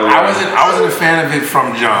into a battle royal. I wasn't a fan of it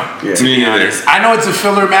from jump. Yeah. To Me be neither. honest, I know it's a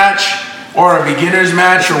filler match or a beginner's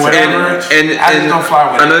match or whatever. And I just don't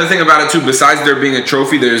fly with another thing about it too, besides there being a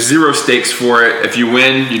trophy, there's 0 stakes for it. If you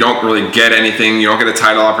win, you don't really get anything. You don't get a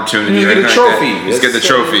title opportunity. You get a anything like trophy. that. You just get the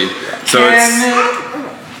trophy. So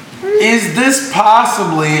Is this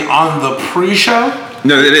possibly on the pre-show?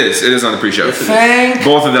 no, it is. It is on the pre-show. Thank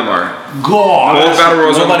Both of them are. God. Both battle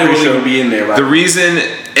royals on the Nobody will pre-show. even be in there, right? The reason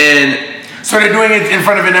and So they're doing it in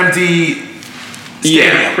front of an empty yeah,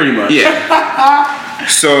 stadium. Pretty much. Yeah.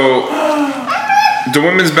 So the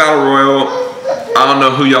women's battle royal, I don't know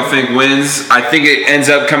who y'all think wins. I think it ends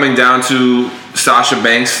up coming down to Sasha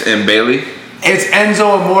Banks and Bailey. It's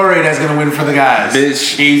Enzo Amore that's gonna win for the guys.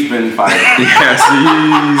 Bitch. He's been fired. Yes,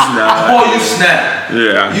 he's not. Oh, you snap.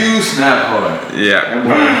 Yeah. You snap hard. Yeah.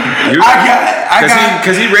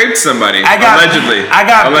 Because he raped somebody. Allegedly. I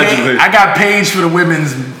got Allegedly. Paige for the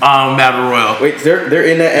women's battle royal. Wait, they're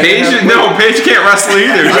in that. Paige, no, Paige can't wrestle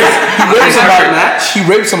either. He raped somebody. match. He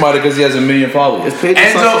raped somebody because he has 1 million followers. Is Paige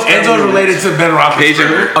and Sasha Enzo's still in related to Ben Paige and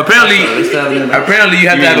Roethlisberger. her? Apparently, you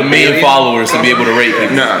have to have 1 million followers to be able to rape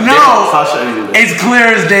people. No. No, Sasha and it's clear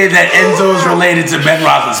as day that Enzo's related to Ben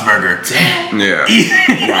Roethlisberger. Yeah.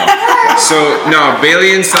 So no,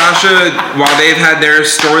 Bailey and Sasha, while they've had their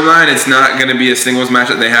storyline, it's not going to be a singles match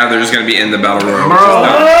that they have. They're just going to be in the battle royal,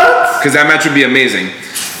 because that match would be amazing.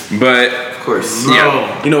 But Of course.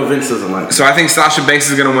 yeah, You know Vince doesn't like. so I think Sasha Banks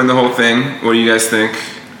is going to win the whole thing. What do you guys think?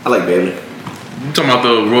 I like Bailey. You talking about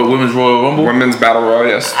the Women's Royal Rumble? Women's battle royal,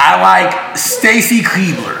 yes. I like Stacy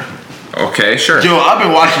Keibler. Okay, sure. Yo, I've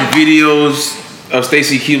been watching videos of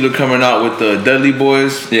Stacy Keibler coming out with the Dudley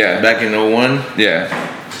Boys. Yeah. Back in 01. Yeah,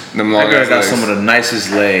 them long That girl ass got legs. some of the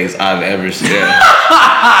nicest legs I've ever seen. Yeah.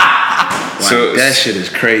 So That shit is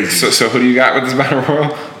crazy. So who do you got with this battle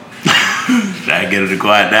royal? Try to get her to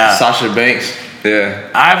quiet down. Sasha Banks. Yeah.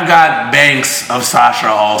 I've got Banks of Sasha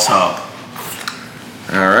also.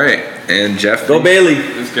 All right. And Jeff. Go Bailey.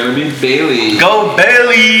 It's gonna be Bailey. Go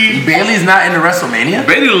Bailey. Bailey's not in the WrestleMania?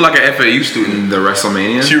 Bailey look like an FAU student. In the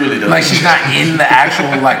WrestleMania. She really does. Like she's not in the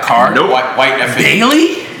actual like card? Nope. White FAU.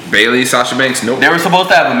 Bailey? Bailey, Sasha Banks. Nope. They were supposed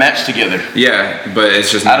to have a match together. Yeah, but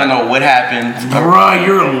it's just. I don't know what happened. Bruh,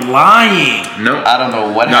 you're lying. Nope. I don't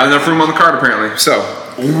know what Not happened. enough room on the card apparently. So.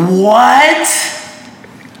 What?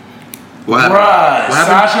 What happened? Bruh, What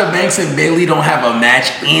happened? Sasha Banks and Bailey don't have a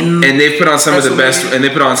match in. And they put on some of the best. WrestleMania? And they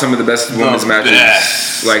put on some of the best women's matches. best.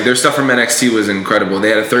 Like their stuff from NXT was incredible. They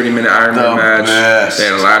had a 30-minute Iron Man The match. best. They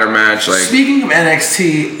had a ladder match. Like Speaking of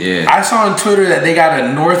NXT, Yeah. I saw on Twitter that they got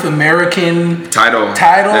a North American title.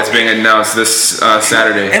 Title? That's being announced this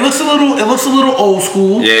Saturday. It looks a little old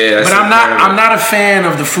school. Yeah, that's but I'm the not part of it. I'm not a fan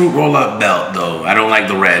of the fruit roll up belt though. I don't like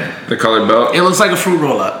the red. The colored belt. It looks like a fruit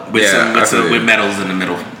roll up with Yeah, I feel you. with medals in the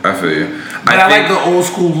middle. I feel you. But I like the old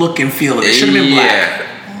school look and feel of it. It should have been black.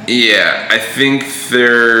 Yeah, I think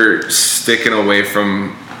they're sticking away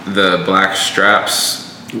from the black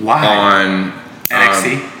straps Why? on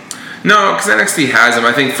NXT. No, because NXT has them.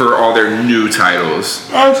 I think for all their new titles,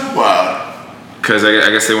 That's wild. because I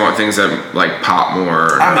guess they want things that like pop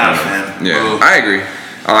more. I'm not a fan. Yeah, Ugh. I agree.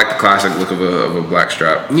 I like the classic look of a black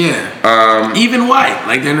strap. Yeah. Even white,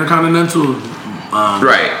 like the Intercontinental.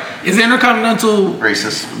 Right. Is the Intercontinental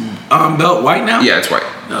Racist. belt white now? Yeah, it's white.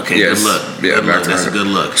 Okay, Yeah, good it's- look. Yeah, Good back look. to That's a white. good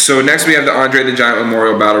look. So next we have the Andre the Giant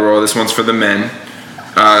Memorial Battle Royal. This one's for the men.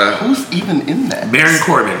 Who's even in that? Baron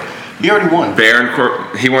Corbin. He already won.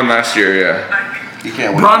 He won last year. Yeah. He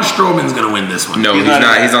can't win. Braun Strowman's gonna win this one. No, He's he's not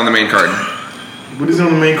not. in He's that. on the main card. What is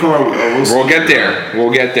on the main card? We'll get there.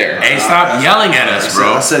 We'll get there. Hey, stop yelling at us,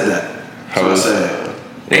 bro. I said that. That's what I said.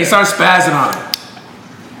 They start spazzing on it.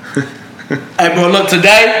 Hey, bro, look,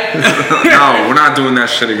 today, No, we're not doing that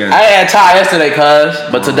shit again. I had time yesterday, cuz,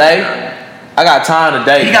 but today, I got time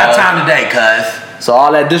today. He got cuz. time today, cuz. So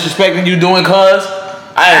all that disrespecting you doing, cuz,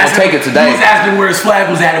 I ain't gonna take it He today. was asking where his flag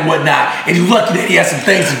was at and whatnot, and he's lucky that he has some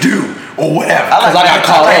things to do or whatever. I got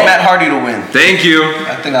caught I like up. Matt Hardy to win. Thank you.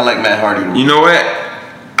 I think I like Matt Hardy to win. You know what?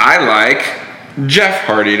 I like Jeff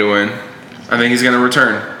Hardy to win. I think he's gonna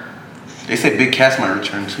return. They say Big Cass might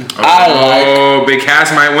return too. Oh, Big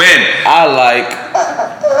Cass might win. I like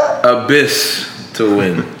Abyss to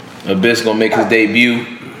win. Abyss gonna make his debut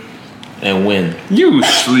and win. You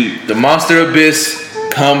sleep. The Monster Abyss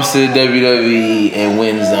comes to WWE and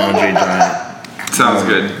wins the Andre Giant. Sounds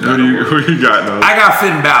good. Who you got though? I got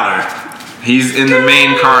Finn Balor. He's in the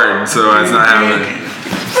main card, so that's not happening.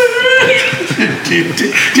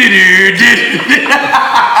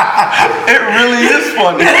 It really is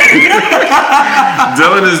funny.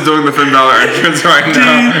 Dylan is doing the Finn Balor entrance right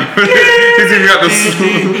now. He's even got the.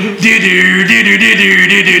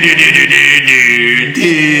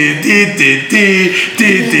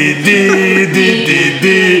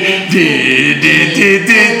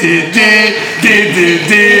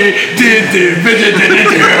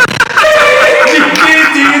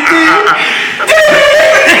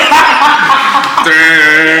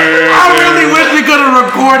 I really wish we could have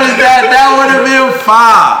recorded that. That would have been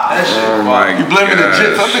fire. Oh my You blaming the gosh.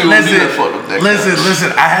 chips? I think Listen.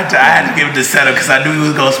 I had to give it the setup because I knew he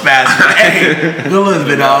was gonna spaz. But hey, good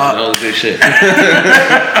Elizabeth, dog. That was good shit. You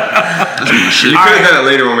could have done it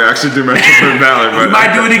later when we actually do mention Finn Balor, but We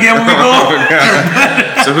might do it again when we go. Oh,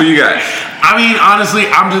 God. So who you got? I mean, honestly,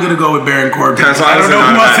 I'm just gonna go with Baron Corbin. That's I don't know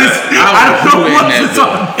who else is. I don't know who else is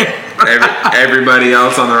on there. Everybody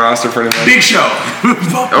else on the roster pretty much. Big Show.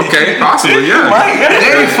 Okay, possibly, yeah.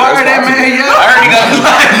 They ain't fired that man yet. I already got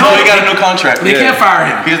he got a new contract. They can't fire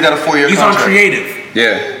him. He's got a 4-year He's on contract. creative.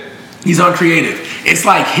 Yeah. He's on creative. It's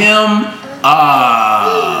like him,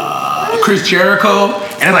 Chris Jericho,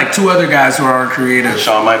 and like two other guys who are on creative.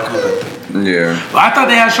 Shawn Michaels. Yeah. Well, I thought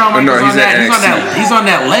they had Shawn no, Michaels he's on that. at He's on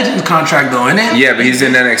that Legends contract though, isn't it? Yeah, but he's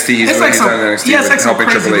in NXT. He's It's like he's some, on NXT yeah, it's with like some helping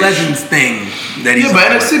crazy Triple H. Legends thing that he's Yeah, but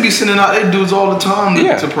on. NXT be sending out their dudes all the time to,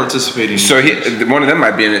 Yeah. to participate in. So one of them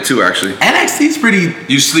might be in it too, actually. NXT's pretty.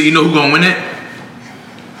 You know who gonna win it?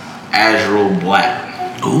 Azrael Black.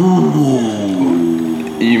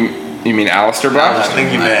 You mean Aleister Black? I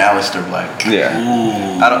think you meant Aleister Black. Yeah.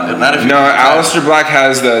 I don't. Not if No, Aleister Black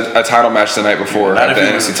has a title match the night before Not at if the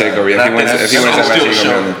he NXT wins Takeover. that. If he wins that match, he's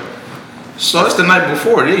gonna win. So that's the night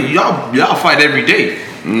before. Y'all fight every day.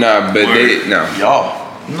 No, but no. y'all.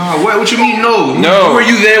 No, what you mean no? No. Were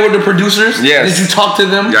you there with the producers? Yes. Did you talk to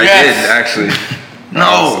them? Yeah, I Yes. did actually.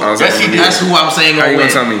 No. I was Yes, he did. That's who I'm saying How gonna you win.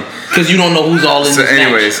 gonna tell me? Because you don't know who's all in So, this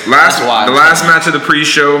anyways, match. the last match of the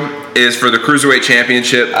pre-show is for the Cruiserweight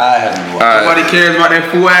Championship. I haven't watched. Nobody cares about that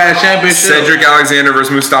fool ass championship. Cedric Alexander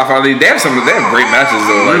versus Mustafa Ali. They have great matches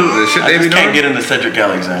though. Like the shit I they be just can't doing. get into Cedric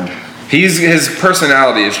Alexander. His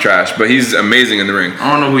personality is trash, but he's amazing in the ring.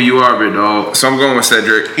 I don't know who you are, big dog. So I'm going with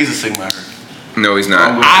Cedric. He's a Sigma. No, he's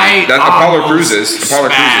not. I Apollo almost Crews. Apollo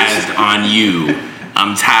Crews. spazzed on you.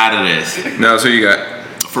 I'm tired of this. No, so you got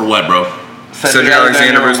For what, bro? Cedric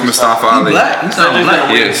Alexander versus Mustafa Ali. Black? You sound black.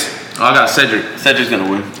 He is. Oh, I got Cedric. Cedric's gonna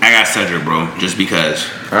win. I got Cedric, bro, just because.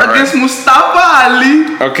 All right. Against Mustafa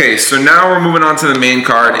Ali. Okay, so now we're moving on to the main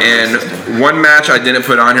card, and one match I didn't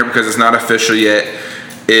put on here because it's not official yet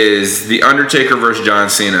is The Undertaker versus John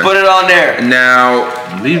Cena. Put it on there.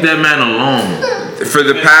 Now, Leave that man alone. for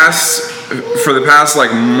the past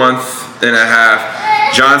like month and a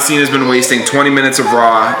half, John Cena's been wasting 20 minutes of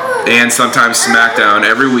Raw and sometimes SmackDown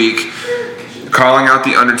every week, calling out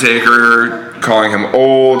The Undertaker, calling him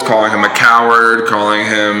old, calling him a coward, calling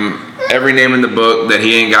him every name in the book that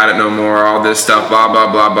he ain't got it no more, all this stuff, blah,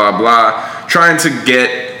 blah, blah, blah, blah, trying to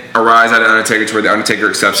get a rise out of Undertaker to where the Undertaker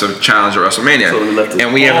accepts a challenge at WrestleMania. So he left his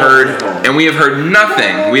And we have heard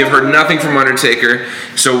nothing. We have heard nothing from Undertaker.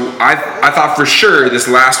 So I thought for sure this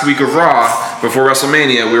last week of Raw before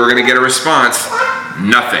WrestleMania we were gonna get a response.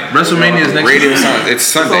 Nothing. WrestleMania is next Radio week. silence. It's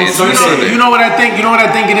Sunday. It's this Sunday. You know what I think? You know what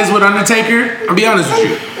I think it is with Undertaker? I'll be honest with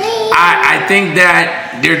you. I think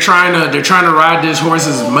that they're trying to ride this horse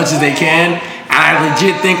as much as they can. And I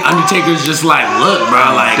legit think Undertaker's just like, look,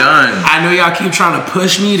 bro, like Done. I know y'all keep trying to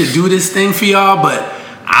push me to do this thing for y'all, but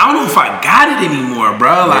I don't know if I got it anymore,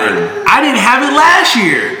 bro. Like I didn't have it last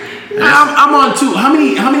year. I'm on 2. How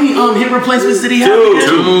many hip replacements did he have?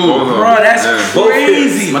 Two. Bro, that's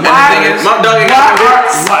crazy. My Why- thing is, My dog ain't why- got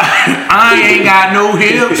no why- I ain't got no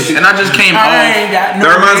hips. and I just came I off. ain't got no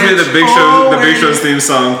That reminds me of hips. the Big Show's theme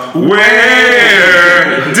song.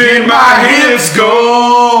 Where did my hips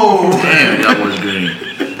go? Damn, that was green.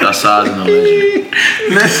 That size and no legend.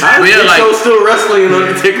 Listen, But yeah, like Show's still wrestling and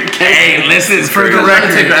Undertaker can't. hey, listen, for the because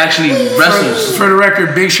Undertaker record, actually wrestles. for the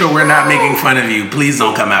record, Big Show, we're not making fun of you. Please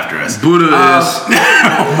don't come after us. Buddha is.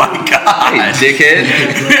 Oh my God. Hey,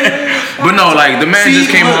 dickhead. But no, like the man See, just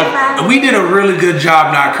came look, off. we did a really good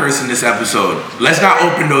job not cursing this episode. Let's not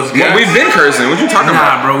open those Well, gaps. we've been cursing. What you talking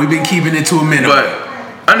about? Nah, bro, we've been keeping it to a minimum. But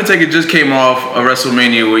Undertaker just came off a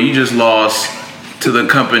WrestleMania where you just lost to the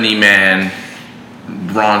company man,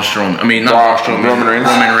 Braun Strowman. I mean, not Braun Strowman, Roman Reigns.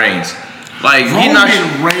 Roman Reigns. Like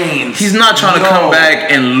Roman Reigns. he's not trying to come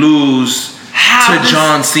back and lose How to does-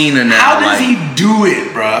 John Cena now. How does like, he do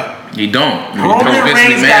it, bruh? He don't. Roman Vince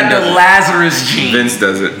Reigns McMahon got does the it. Lazarus gene. Vince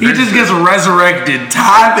does it. He just gets resurrected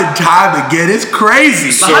time and time again. It's crazy.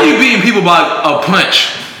 Like, how you beating people by a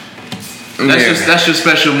punch? That's Yeah. that's your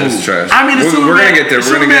special move. It's trash. I mean, the we're Superman, gonna get there.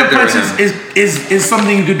 We're gonna Superman get there. punch with him. is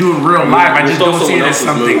something you could do in real life. I just don't see it as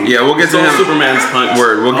something. Yeah, we'll get to him. Superman's punch.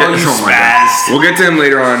 Word. We'll get. Oh, you Oh my God. spazzed. We'll get to him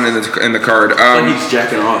later on in the card. He's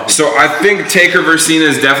jacking off. So I think Taker versus Cena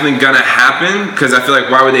is definitely gonna happen because I feel like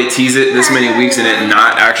why would they tease it this many weeks and it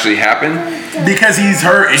not actually happen? Because he's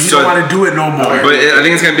hurt and he So- don't want to do it no more. But I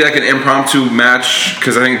think it's gonna be like an impromptu match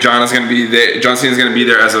because I think John Cena's gonna be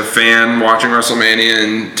there as a fan watching WrestleMania,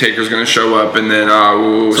 and Taker's gonna show up, and then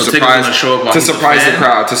So Taker's surprise gonna show up while to he's a surprise the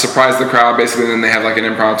fan? crowd, basically. And then they have like an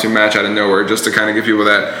impromptu match out of nowhere just to kind of give people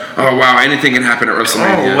that, oh wow, anything can happen at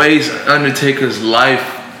WrestleMania. Don't waste Undertaker's life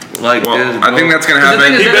like Well, this. I bro. think that's gonna 'Cause the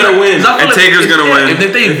happen. thing is, He better win. 'cause I feel And Taker's gonna win.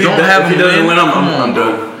 If they If he don't does- have if he him doesn't win, I'm come on, done.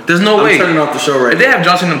 bro. There's no I'm way. turning off the show right If they now. have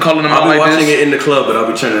John Cena calling them I'll out be like watching this, it in the club, but I'll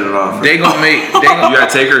be turning it off. they gonna make. They You gonna, got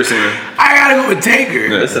Taker or Cena? I gotta go with Taker.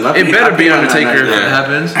 Listen, I it beat- better I be beat on Undertaker if that that night.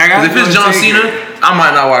 happens. I gotta Because if it's go John Taker. Cena, I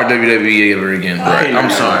might not watch WWE ever again. Bro. I'm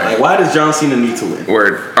sorry. Like, why does John Cena need to win?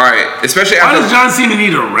 Word. All right. Especially Why does after. John Cena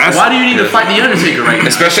need a wrestle? Why do you need to fight the Undertaker right now?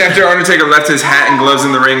 Especially after Undertaker left his hat and gloves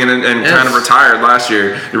in the ring and kind of retired last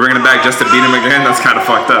year. You're bringing him back just to beat him again? That's kind of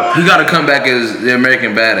fucked up. He got to come back as the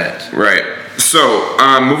American badass. Right. So,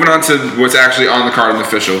 moving on to what's actually on the card and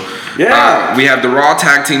official. Yeah. We have the Raw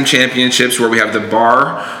Tag Team Championships where we have the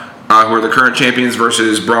Bar, who are the current champions,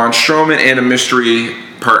 versus Braun Strowman and a mystery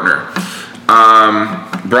partner.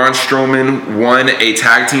 Braun Strowman won a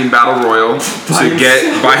tag team battle royal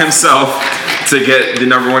by himself to get the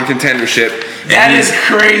 #1 contendership. That is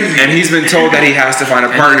crazy. And he's been told that he has to find a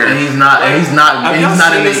partner. And he's not. And he's not. Have He's y'all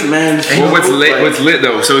not seen in this man? Well, what's lit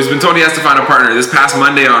though? So he's been told he has to find a partner. This past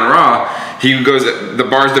Monday on Raw, he goes. The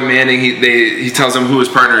Bar's demanding. He tells him who his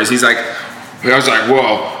partner is. I was like,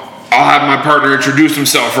 well, I'll have my partner introduce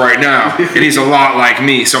himself right now, and he's a lot like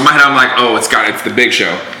me. So in my head, I'm like, oh, it's the Big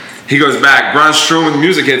Show. He goes back. Braun Strowman, the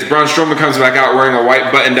music hits. Braun Strowman comes back out wearing a white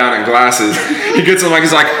button down and glasses. He gets him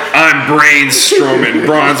he's like, I'm Braun Strowman,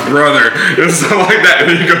 Braun's brother. It's something like that.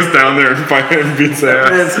 And he goes down there and beats that.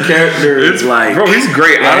 His character is like, bro, he's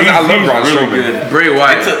great. I love Braun Strowman. Bray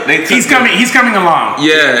Wyatt. He's coming along.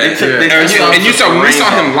 Yeah, and you saw when we saw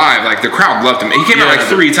him live, like the crowd loved him. He came out like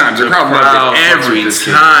 3 times. The crowd loved him every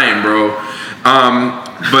time, bro.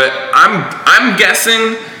 But I'm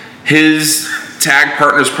guessing his tag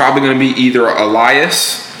partner is probably going to be either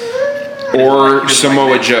Elias or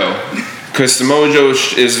Samoa Joe, because Samoa Joe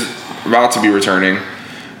is about to be returning.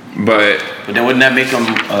 But then wouldn't that make him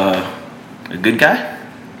a good guy?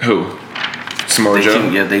 Who? Samoa Joe?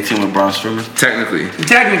 They team with Braun Strowman. Technically,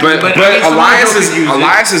 but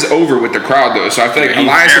Elias is over with the crowd though, so I feel like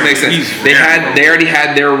Elias makes sense. They already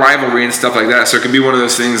had their rivalry and stuff like that, so it could be one of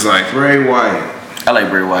those things like Bray Wyatt. I like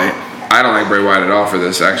Bray Wyatt. I don't like Bray Wyatt at all for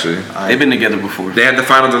this actually. They've been together before. They had the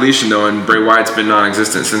final deletion though, and Bray Wyatt's been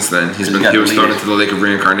non-existent since then. He was thrown into the lake of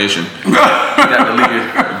reincarnation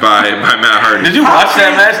by Matt Hardy. Did you watch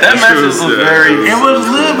that match? That match was very. It was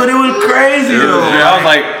lit, but it was crazy though. I was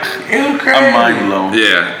like, it was crazy. I'm mind blown.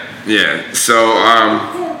 Yeah. So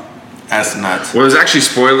that's nuts. well,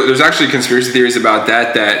 there's actually conspiracy theories about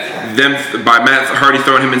that by Matt Hardy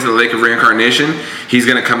throwing him into the lake of reincarnation, he's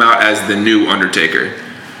gonna come out as the new Undertaker.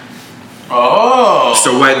 Oh.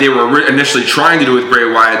 So what they were initially trying to do with Bray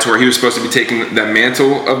Wyatt, to where he was supposed to be taking the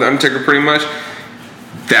mantle of the Undertaker, pretty much.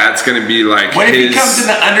 That's gonna be like. What if he comes in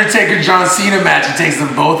the Undertaker John Cena match and takes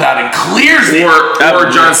them both out and clears it? Or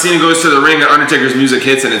John Cena goes to the ring and Undertaker's music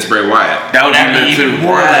hits and it's Bray Wyatt. That would be even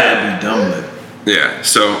more lit. Dumb. Yeah,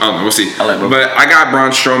 so I don't know. We'll see. I like both. But I got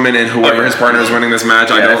Braun Strowman and whoever his partner is winning this match.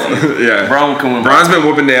 Yeah, Braun can win. Braun's been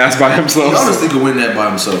whooping the ass by himself. He honestly could win that by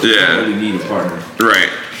himself. Yeah. He don't really need a partner. Right.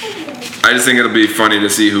 I just think it'll be funny to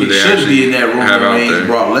see who He they should actually be in that have out Roman Reigns there.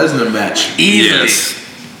 Brock Lesnar match. Easily. Yes.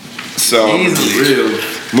 So Easily.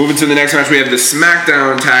 moving to the next match, we have the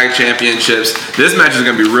SmackDown Tag Championships. This match is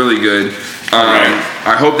going to be really good.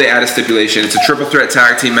 I hope they add a stipulation. It's a triple threat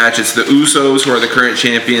tag team match. It's the Usos, who are the current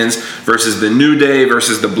champions, versus the New Day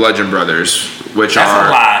versus the Bludgeon Brothers, which That's are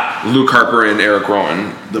a lot. Luke Harper and Eric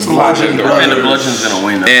Rowan. The Bludgeon Brothers. And the Bludgeon's gonna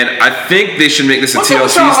win. And I think they should make this a What's up TLC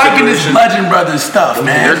with y'all liking this stipulation. Bludgeon Brothers stuff,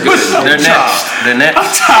 man? They're good. What's up They're with y'all? next. They're next.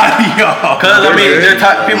 I'm tired of y'all. Because I mean,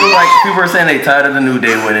 people are saying they tired of the New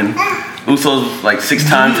Day winning. Usos like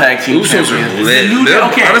 6-time tag team Usos are champions. lit. New Day,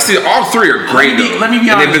 okay. Honestly, all 3 are great. Let me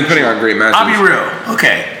be and honest. they've been putting on great matches. I'll be real.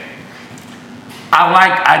 Okay.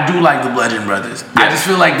 I do like the Bludgeon Brothers. I just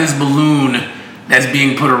feel like this balloon that's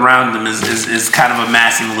being put around them is kind of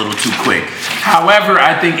amassing a little too quick. However,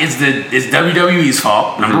 I think it's WWE's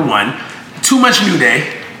fault, number one. Too much New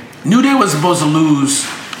Day. New Day was supposed to lose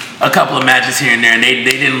a couple of matches here and there, and they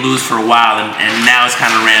didn't lose for a while, and now it's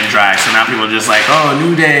kind of ran dry. So now people are just like, oh,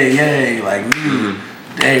 New Day, yay, like New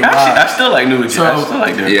Day. Actually, I still like New Day. So, I still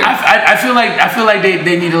like them. Yeah. I feel like they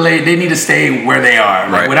need to stay where they are,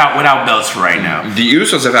 like, Right. without belts for right now. The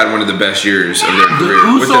Usos have had one of the best years of their career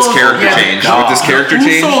with this Usos- character yeah, change. dog. With this character The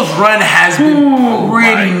change. Usos run has been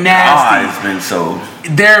pretty nasty. It's been so.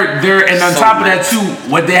 They're and on So top of that nice. too,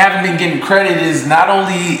 what they haven't been getting credit is not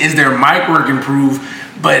only is their mic work improved,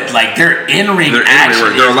 but like their in-ring They're action.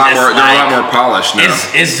 everywhere. They're a lot more. They're a lot more polished now.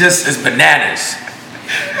 It's bananas.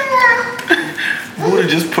 Who would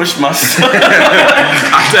have just pushed myself? Like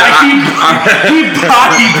he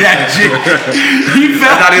bodied that shit. He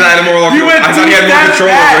felt. I thought he had more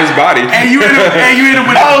control over his body. And you hit him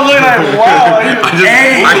with. I was looking like, wow.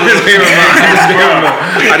 I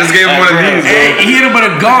just gave him one of these. Hey, he hit him with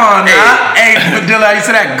a gong. Hey, but Dilla, you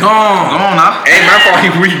said that gong. Come on now. Hey, my fault.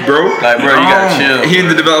 He weak, bro. Like, bro, you gotta chill. He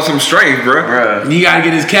need to develop some strength, bro. Bruh. You gotta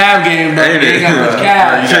get his calf game back. He ain't got much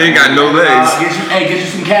calves. He ain't got no legs. Get you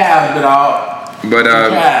some calves, but But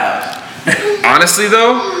honestly,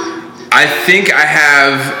 though, I think I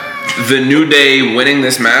have the New Day winning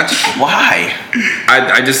this match. Why?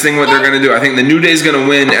 I just think what they're gonna do. I think the New Day's gonna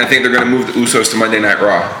win, and I think they're gonna move the Usos to Monday Night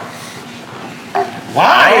Raw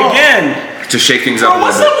Why again? to shake things up a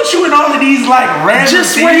what's little up with you and all of these like random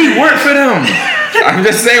Just wait, work for them. bit. I'm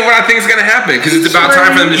just saying what I think is gonna happen because it's about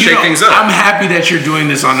time for them to shake things up. I'm happy that you're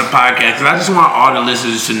doing this on the podcast because I just want all the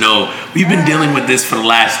listeners to know we've been dealing with this for the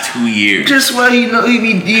last 2 years. Just wait, he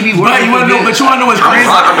be But you wanna know what's crazy?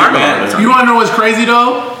 I'm not. You wanna know what's crazy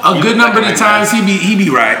though? A good number of times he be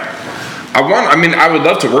right. I would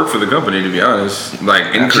love to work for the company, to be honest.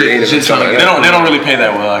 Like in creative and stuff like They that. don't really pay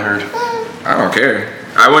that well. I heard. I don't care.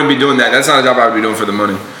 I wouldn't be doing that. That's not a job I would be doing for the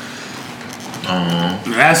money.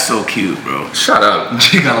 That's so cute, bro. Shut up.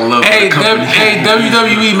 You gotta love Hey, the company.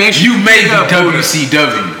 WWE, make sure You may be pick up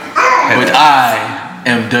WCW, but I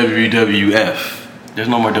am WWF. There's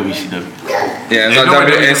no more WCW. Yeah, it's There's not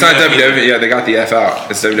no WWE. It's not WWF WWE. Yeah, they got the F out.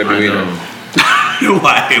 It's WWE now.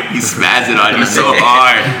 Why are we spazzing on you so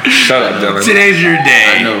hard? Shut up, Dylan. Today's your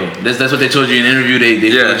day. I know. That's what they told you in the interview. They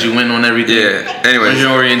let you win on everything. Yeah. Anyway, Where's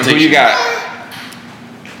your orientation? who you got?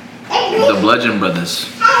 The Bludgeon Brothers.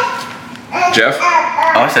 Jeff?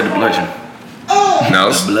 Oh, I said the Bludgeon.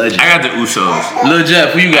 No. The Bludgeon. I got the Usos. Lil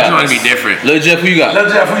Jeff, who you I got? just want to be different. Lil Jeff, who you got?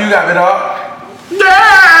 Jeff, who you got, big dog?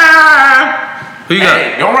 Who you got?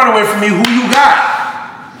 Hey, don't run away from me. Who you got?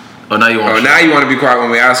 Oh, now you want. Oh, now you want to be quiet when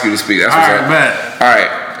we ask you to speak. That's All what's right, up. bet. All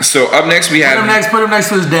right. So up next we Put him have next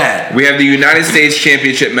to his dad. we have the United States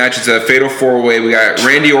Championship match. It's a fatal 4-way. We got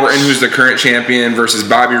Randy Orton, who's the current champion, versus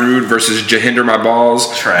Bobby Roode versus Jahinder My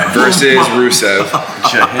Balls Trash. versus Rusev.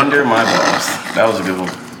 Jahinder My Balls. That was a good one.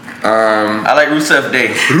 I like Rusev Day.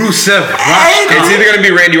 Rusev. It's either gonna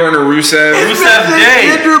be Randy Orton or Rusev. Rusev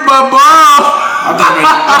Day. my ball.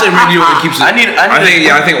 I think Randy Orton keeps it.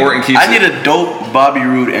 I think Orton keeps I need it. a dope Bobby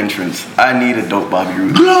Roode entrance. I need a dope Bobby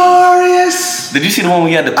Roode. Glorious. Did you see the one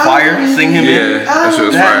we had the choir sing him in? Yeah, that's what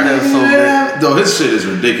it's That fire. was so good. Though his shit is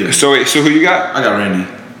ridiculous. So wait, so who you got? I got Randy.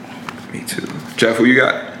 Me too. Jeff, who you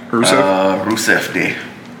got? Rusev? Rusev Day.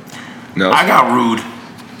 No. I got Rude.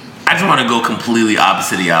 I just want to go completely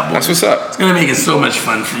opposite of y'all boys. That's what's up. It's gonna make it so much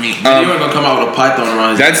fun for me. You ain't gonna come out with a python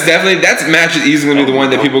around his That match is easily gonna be the one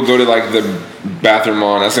that people go to like the bathroom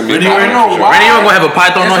on. That's gonna be. Randy Orton, no, why? Randy Orton gonna have a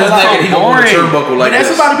python on his That's neck and he gonna put a boring. turnbuckle like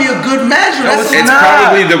That's this. about to be a good match. That's It's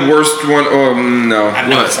probably the worst one. Oh no!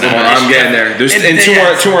 know it's not. I'm getting there. There's and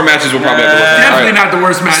two more matches. We'll probably have to look at. Definitely not the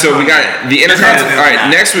worst match. So we got the Intercontinental. All right,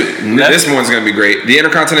 next this one's gonna be great. The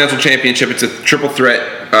Intercontinental Championship. It's a triple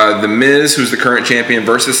threat. The Miz, who's the current champion,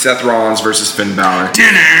 versus Seth Rollins versus Finn Balor.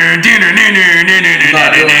 dinner.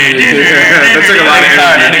 That took a lot of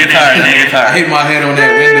energy. I hit my head on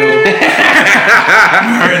that window.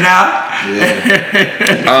 Right now.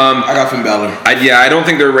 I got Finn Balor. I don't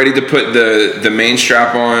think they're ready to put the main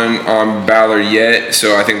strap on Balor yet.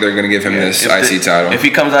 So I think they're gonna give him this IC title If he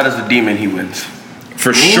comes out as the demon, he wins.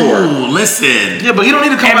 for sure. Ooh, listen. Yeah, but he don't need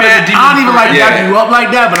to come Hey out man, as a demon. I don't even like to Yeah. dap you up like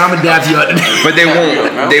that, but I'm gonna dap you up today. But they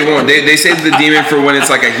won't. They save the demon for when it's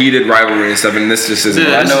like a heated rivalry and stuff, and this just isn't.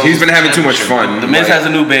 Yeah, I know. He's been having too much fun. The Miz Like, has a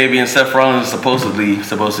new baby, and Seth Rollins is supposed to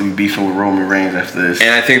be beefing with Roman Reigns after this. and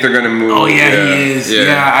I think they're gonna move. Oh yeah, he is.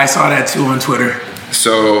 Yeah, I saw that too on Twitter.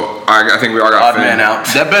 So I think we all got Odd Finn. man out.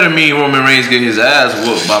 That better mean Roman Reigns get his ass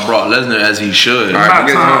whooped by Brock Lesnar as he should. All right,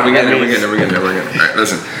 we're About getting time. there. All right,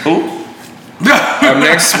 listen. Who? Up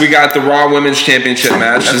next, we got the Raw Women's Championship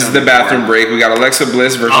match. This is the bathroom break. We got Alexa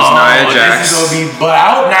Bliss versus Nia Jax. This is gonna be, but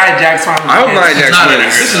I hope Nia Jax finally I hope wins. Nia Jax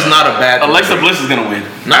wins. This is not a bad. Alexa Bliss is gonna win.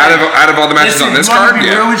 Out of all the matches Listen, on this you want card, me to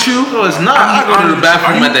be real yeah. with you? No, it's not. I go to the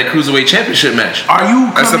bathroom at that cruiserweight championship match. Are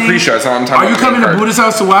you coming? That's the pre-show. That's all I'm talking Are you about. coming to Buddha's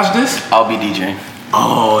house to watch this? I'll be DJing.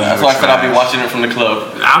 Oh, That's why I said I'll be watching it from the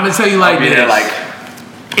club. I'm gonna tell you like I'll be this. there like,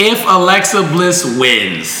 If Alexa Bliss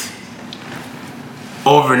wins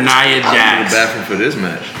over Nia I'm in the Jax, bathroom for this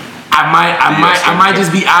match. I might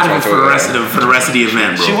just be out of it for the rest of the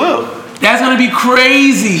event, bro. she will. That's gonna be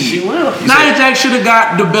crazy. She will. Nia Jax should have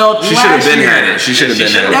got the belt. She should have last been year. had it. She should have been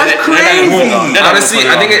had it. That's crazy. Honestly,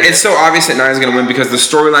 I think it's so obvious that Nia's gonna win because the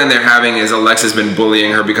storyline they're having is Alexa's been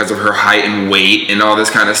bullying her because of her height and weight and all this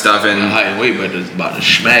kind of stuff. And Height and weight, but it's about to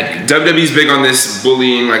smack. WWE's big on this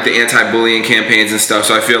bullying, like the anti-bullying campaigns and stuff.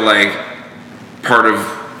 So I feel like part of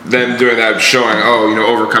them doing that, showing,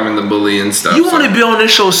 overcoming the bully and stuff. You want to be on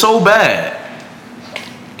this show so bad.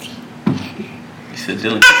 He said,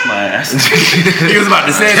 Dylan, kiss my ass. He was about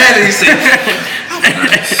to say that.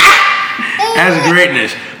 That's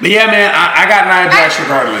greatness. But yeah, man, I got Nia Jax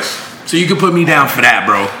regardless. So you can put me down for that,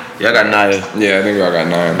 bro. Yeah, I got Nia. Yeah, I think we all got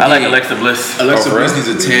 9. I like Alexa Bliss. Alexa for Bliss real?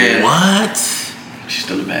 needs a 10. What? She's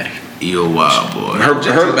still a baddie. You wild boy. Her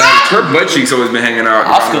butt cheeks always been hanging out.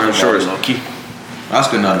 Oscar's on a her shorts. baddie, low-key.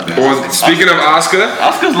 Oscar not a bad. Well, speaking of Asuka,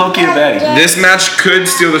 Oscar's low-key a baddie. this match could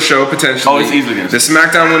steal the show potentially. Oh, it's easily gonna The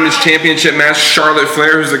SmackDown Women's Championship match: Charlotte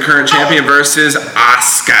Flair, who's the current champion, versus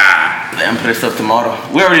Asuka. The Empress of Tomorrow.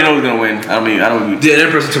 We already know who's gonna win. I don't. Yeah,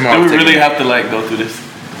 that person tomorrow. Do we really have to go through this?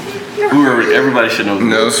 Everybody should know.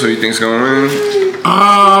 Knows who you think's going to win?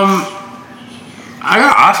 I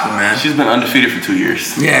got Oscar, man. She's been undefeated for 2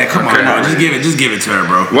 years. Yeah, come on, bro. Just give it to her,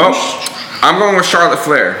 bro. Well, I'm going with Charlotte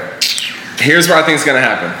Flair. Here's what I think is going to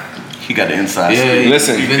happen. He got the inside. Yeah,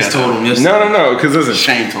 Listen. Vince told him yesterday. No, because listen,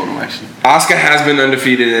 Shane told him actually. Asuka has been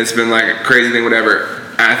undefeated and it's been like a crazy thing, whatever.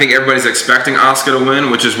 And I think everybody's expecting Asuka to win,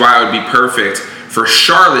 which is why it would be perfect for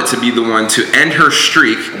Charlotte to be the one to end her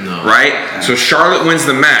streak, right? So Charlotte wins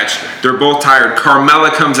the match. They're both tired.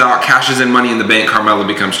 Carmella comes out, cashes in Money in the Bank. Carmella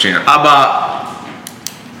becomes champ. How about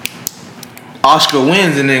Oscar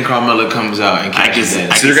wins and then Carmella comes out and catches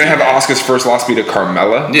that. So you're gonna have Asuka's first loss be to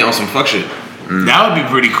Carmella? Yeah, on some fuck shit. That would be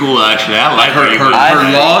pretty cool, actually. I like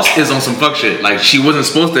Her loss is on some fuck shit. Like she wasn't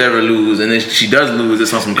supposed to ever lose, and then she does lose.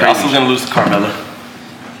 It's on some crazy. Also gonna lose to Carmella.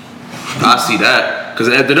 I see that because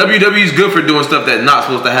the WWE is good for doing stuff that's not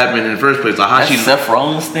supposed to happen in the first place. Like how That she. Seth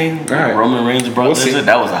Rollins thing, right. Roman Reigns brought We'll this see. in,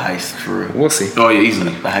 that was a heist for real. We'll see. Oh yeah,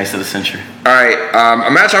 easily. The heist of the century. All right,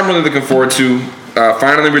 a match I'm really looking forward to.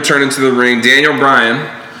 Finally returning to the ring, Daniel Bryan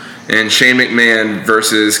and Shane McMahon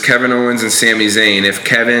versus Kevin Owens and Sami Zayn. If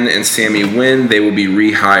Kevin and Sami win, they will be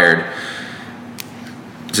rehired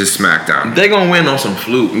to SmackDown. They're gonna win on some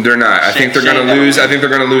fluke. They're not. I think they're Shane gonna got lose. one. I think they're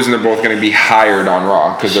gonna lose, and they're both gonna be hired on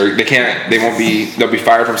Raw because they can't. They won't be. They'll be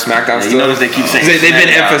fired from SmackDown. Yeah, you still. notice they keep saying They've been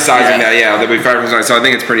SmackDown. emphasizing Yeah. that. Yeah, they'll be fired from SmackDown. So I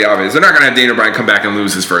think it's pretty obvious. They're not gonna have Daniel Bryan come back and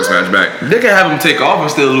lose his first match back. They can have them take off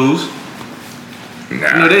and still lose. Nah.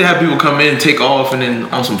 You know, they have people come in, take off, and then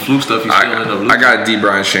on some fluke stuff, you still end up losing. I got D.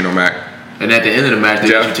 Bryan, Shane O'Mac. And at the end of the match, they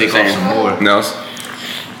Jeff, let you take off some more. Nels.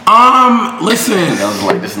 Listen. I was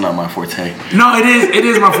like, this is not my forte. No, it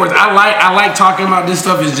is my forte. I like talking about this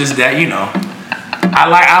stuff. It's just that, you know, I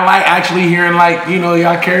like actually hearing, like, you know,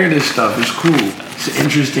 y'all carry this stuff. It's cool. It's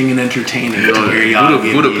interesting and entertaining to hear y'all.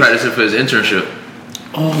 Buddha practicing for his internship.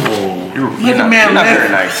 Oh, You're let the man not live. very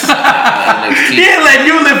nice. Yeah, let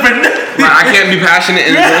you live for nothing. Like, I can't be passionate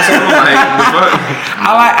and doing something like the fuck.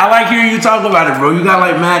 I like hearing you talk about it, bro. You got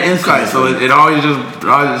like mad insight, so it's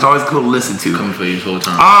always cool to listen to. Coming for you the whole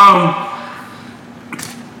time.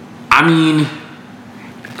 I mean,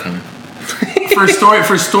 Coming. for story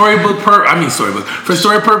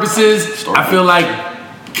purposes, I feel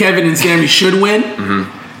like Kevin and Sami should win.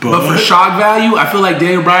 But for shock value, I feel like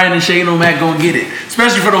Daniel Bryan and Shane O'Mac gonna get it,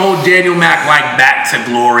 especially for the whole Daniel Mac like back to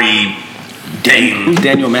glory game. Who's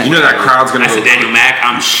Daniel Mack? You know that crowd's gonna I go. said Daniel Mac.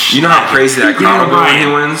 You know how crazy that crowd will go when he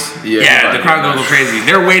wins? Yeah, the crowd gonna go crazy.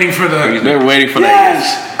 They're waiting for the. They're waiting for that.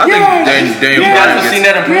 I think Daniel You guys Bryan have seen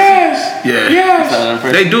gets. that in person? Yeah.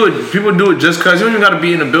 They do it. People do it just because you don't even got to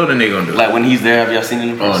be in the building. They gonna do it. Like when he's there, have y'all seen it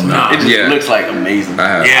in person? no. It just Yeah. looks like amazing. I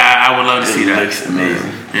have. Yeah, I would love to see It that. looks amazing.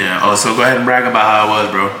 Yeah. Oh, so go ahead and brag about how it was,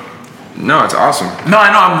 bro. No, it's awesome. No,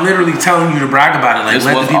 I know. I'm literally telling you to brag about it. Like, This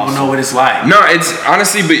let the was people awesome. know what it's like. No, it's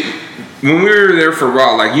honestly, but when we were there for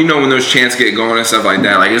Raw, like, you know, when those chants get going and stuff like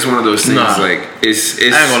that, like, it's one of those things. Nah. Like, it's. I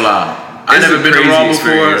ain't gonna lie. I It's never a been to crazy Raw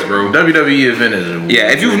experience, before. bro. WWE event is a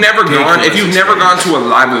Yeah, if you've never gone to a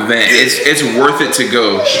live event, it's worth it to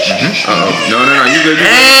go. Uh-oh. No, you good?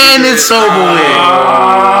 and it's over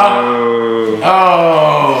with.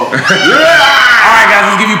 Oh. All right, guys,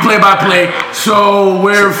 let's give you play-by-play. So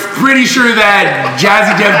we're pretty sure that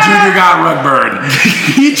Jazzy Jeff Jr. got rug burned.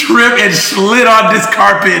 He tripped and slid on this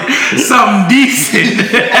carpet, something decent.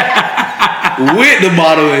 With the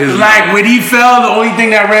bottle in his Like when he fell, the only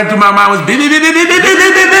thing that ran through my mind was bitch.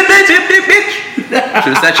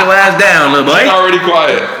 Should have sat your ass down, little boy. He's already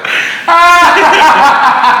quiet.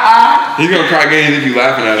 He's gonna cry again if you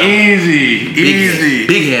laughing at him. Easy.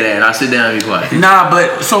 Big head ass. I sit down and be quiet. Nah,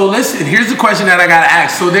 but so listen, here's the question that I gotta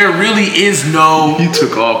ask. So there really is no. He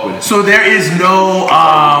took off with it. So there is no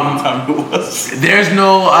there's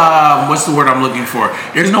no what's the word I'm looking for?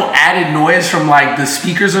 There's no added noise from like the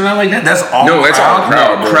speakers or nothing like that. That's all. No, it's all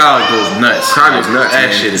crowd, bro. Crowd goes nuts. Crowd goes nuts,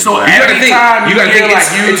 That man. shit is. So wild. You gotta every think. time You gotta hear, think.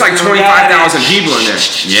 like, It's like 25,000 people in there.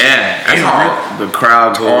 Yeah, that's all. The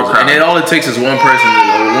crowd goes, All crowd. and then all it takes is one person,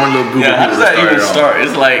 or one little group Yeah, how of does people that to even start it off. start?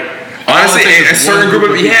 It's like Honestly, All it takes a is certain one group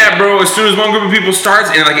of people. yeah, bro. As soon as one group of people starts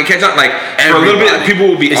and like it catches up, like for a little bit, Everybody. people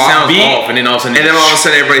will be It sounds offbeat, off, and then all of a sudden, all of a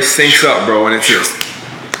sudden everybody syncs up, bro, and it's just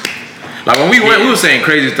like when we went, we were saying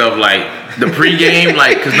crazy stuff like the pregame,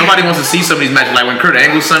 like because nobody wants to see some of these matches. Like when Kurt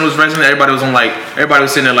Angle's son was wrestling, everybody was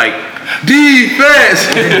sitting there like defense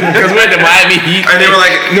because we're at the Miami Heat, and they were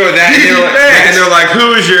like, no, that, and they were like,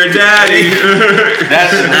 who's your daddy?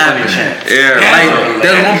 that's an Navy chant. Yeah, Like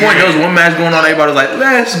there was one point, there was one match going on. Everybody was like,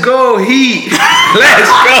 "Let's go Heat, let's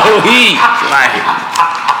go Heat!" Like,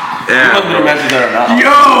 yeah, Must be bro. matches that are not.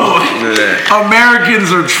 Yo, Yeah. Americans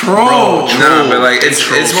are trolls. No, but like it's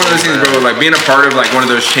one of those things, bro. Like being a part of like one of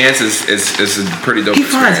those chants is a pretty dope he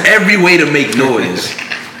finds experience. every way to make noise.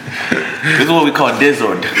 This is what we call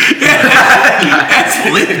disorder. That's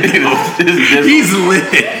lit. He's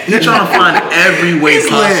lit. They're trying to find every way He's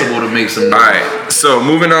possible to make some noise. All right, so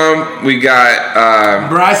moving on, we got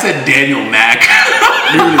Bro, I said Daniel Mack.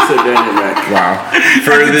 You really said Daniel Mack. wow. That's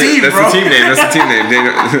the team, That's bro. the team name. That's the team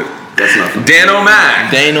name. That's not. Dan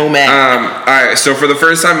O'Mac. Dano Mac. All right, so for the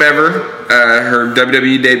first time ever, her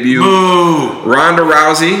WWE debut, Boo. Ronda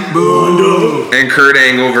Rousey and Kurt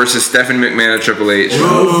Angle versus Stephanie McMahon and Triple H.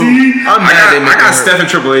 I'm mad they I making got her- Steph and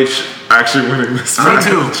Triple H actually winning this Me match.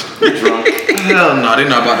 too. Hell no, they're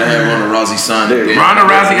not about to have Ronda Rousey signed again. Ronda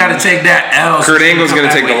Rousey got to take that L. Kurt Angle's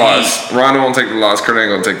gonna take the loss. loss. Ronda won't take the loss. Kurt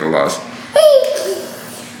Angle will take the loss.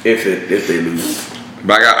 If they lose.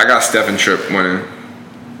 But I got Steph and Tripp winning.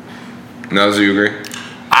 No, do you agree?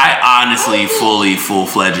 I honestly,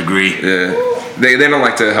 full-fledged agree. Yeah. They don't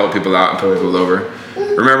like to help people out and put people over.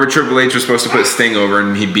 Remember, Triple H was supposed to put Sting over,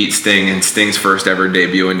 and he beat Sting in Sting's first ever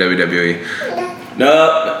debut in WWE.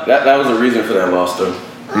 No, that was the reason for that loss, though.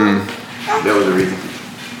 That was the reason.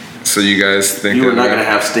 So you guys think You were not gonna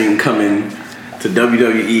have Sting come in to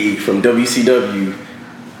WWE from WCW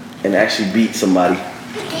and actually beat somebody.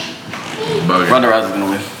 Ronda Rousey's gonna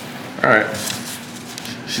win. All right.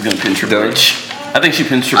 She's gonna pin Triple H. I think she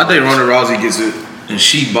pins Triple I think H. Ronda Rousey gets it, and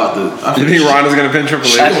she bought the. You think Ronda's gonna pin Triple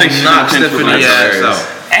H? I think she's knock gonna pin Triple Stephanie H. ass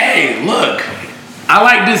out. Hey, look. I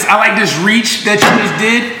like this reach that you just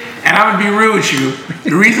did, and I'm gonna be real with you.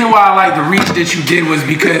 The reason why I like the reach that you did was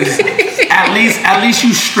because at least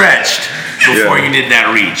you stretched before you did that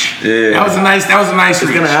reach. Yeah. That was a nice It's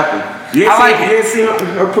reach. gonna happen. You I like ain't seen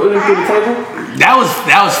her putting him through the table? That was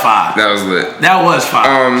fire. That was lit. That was fire.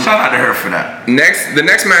 Shout out to her for that. The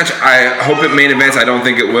next match, I hope it main events. I don't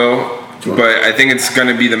think it will, but I think it's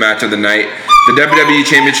gonna be the match of the night. The WWE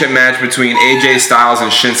Championship match between AJ Styles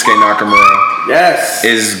and Shinsuke Nakamura Yes.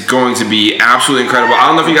 is going to be absolutely incredible. I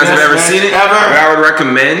don't know if you guys have ever Best seen it. match ever. What I would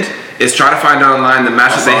recommend is try to find online the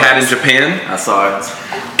match that they saw had it. in Japan. I saw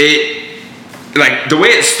it. Like the way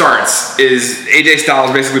it starts is AJ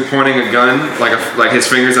Styles basically pointing a gun, like his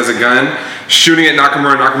fingers as a gun, shooting at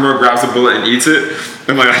Nakamura. Nakamura grabs the bullet and eats it.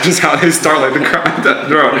 And like that's just how they start. Like the crowd,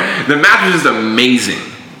 bro. The match was just amazing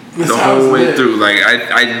the whole way through. Like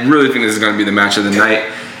I really think this is gonna be the match of the night,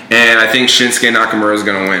 and I think Shinsuke Nakamura is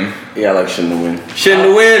gonna win. Yeah, I like Shin to win. Shin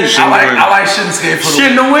to win. I like Shinsuke for the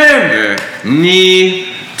Shin to win. Yeah,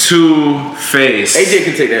 knee to face. AJ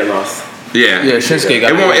can take that loss. Yeah, Yeah, Shinsuke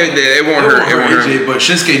got It won't hurt. It won't hurt. AJ, but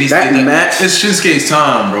Shinsuke needs That to get match- It's Shinsuke's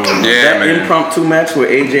time, bro. Yeah, That man. impromptu match where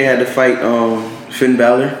AJ had to fight Finn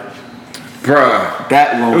Balor. Bruh.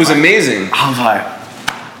 That one. It was amazing. I was like,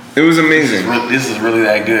 It was amazing. this is really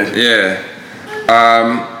that good. Yeah.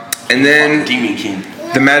 And then Demon King.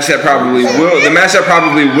 the match that probably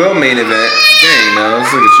will main event. Dang, Nels,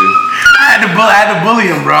 look at you. I had to bully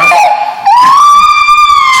him, bro.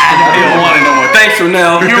 I don't want it no more. Thanks,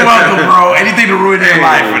 Renell. You're welcome, bro. Anything to ruin your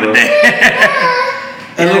life for the day.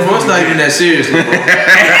 And look, bro, it's not even that serious, bro.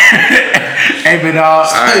 Hey, but dog.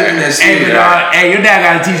 Not even that Hey, serious. but dog. Hey, your dad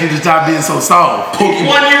gotta teach you to stop being so soft. 1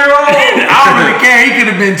 year old. I don't really care. He could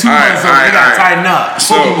have been 2 months old. He gotta tighten up.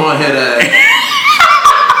 So, Pokemon head ass.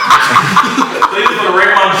 They just gonna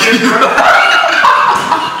rape my shit, bro.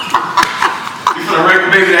 You gonna rape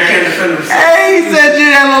a baby that can't defend himself. Hey, he said your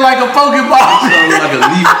dad look like a Pokeball. Sound like a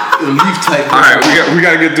leaf type. all right, we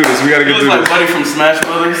gotta get through this. We gotta He get looks through like this. Buddy from Smash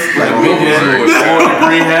Brothers. Like Bulbasaur. With a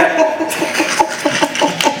green hat.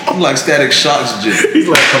 I'm like Static Shock's Jim. He's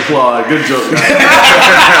like, applaud. Good joke, guys.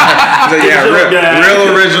 So, yeah,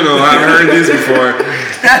 real original. I've heard these before.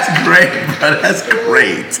 That's great, bro. That's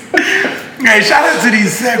great. Hey, shout out to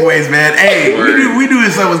these segues, man. Hey, we knew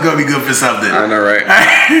this stuff was gonna be good for something. I know, right?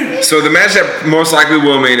 So the match that most likely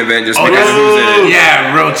will main event, just because of who's in it.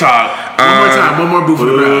 Yeah, real talk. One more time, one more boo for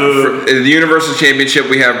the crowd. For the Universal Championship,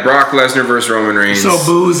 we have Brock Lesnar versus Roman Reigns. So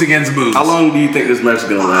booze against booze. How long do you think this match is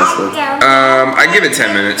gonna last, though? I give it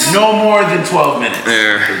 10 minutes. No more than 12 minutes.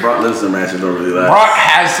 Yeah. Brock Lesnar matches don't really last. Brock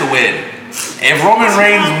has to win. If Roman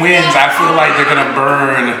Reigns wins, I feel like they're gonna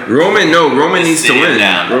burn. Roman needs to Sit win.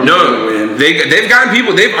 down. Roman's gonna win. They've gotten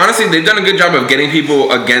people. They've done a good job of getting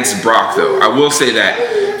people against Brock, though. I will say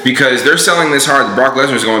that because they're selling this hard. Brock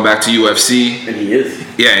Lesnar's going back to UFC. And he is.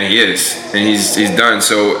 Yeah, and he is, and he's done.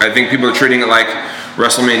 So I think people are treating it like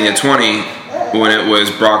WrestleMania 20 when it was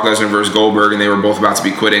Brock Lesnar versus Goldberg, and they were both about to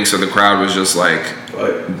be quitting. So the crowd was just like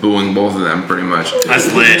booing both of them pretty much.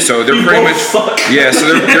 That's lit. So they're You pretty both much suck. yeah. So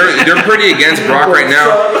they're pretty against Brock right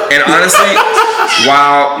now. And honestly,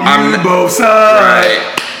 while I'm both sides.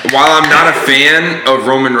 right, while I'm not a fan of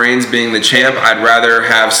Roman Reigns being the champ, I'd rather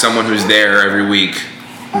have someone who's there every week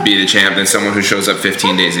be the champ than someone who shows up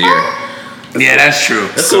 15 days a year. Yeah, that's true.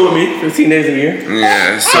 That's cool with me. 15 days a year.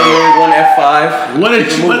 Yeah. So So one F5.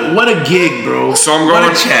 What a gig, bro. so I'm What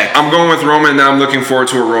going. a check. I'm going with Roman. Now I'm looking forward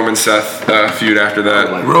to a Roman Seth feud after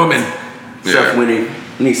that. Roman. Yeah. Seth winning.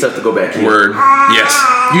 We need Seth to go back in. Word. Yes.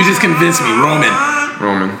 You just convinced me, Roman.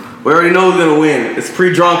 Roman. We already know who's gonna win. It's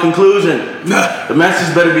pre-drawn conclusion. The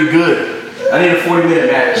matches better be good. I need a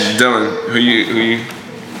 40-minute match. Dylan. Who you?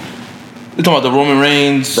 You talking about the Roman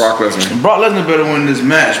Reigns? Brock Lesnar. Brock Lesnar better win this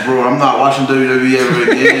match, bro. I'm not watching WWE ever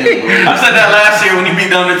again, bro. I said that last year when he beat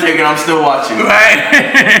The Undertaker. I'm still watching. Right.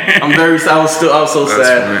 I was so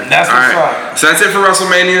sad. Funny. That's All what's right. So that's it for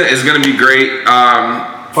WrestleMania. It's gonna be great.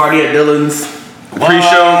 Party at Dylan's.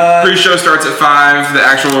 Pre-show starts at 5. The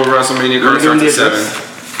actual WrestleMania card starts at 7.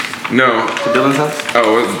 No. To Dylan's house?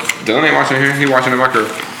 Oh, Dylan ain't watching here. He watching in my crib.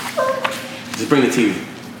 Just bring the TV.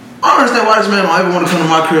 I don't understand why this man don't ever want to come to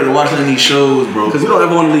my crib to watch any of these shows, bro. Because you don't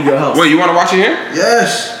ever want to leave your house. Wait, you want to watch it here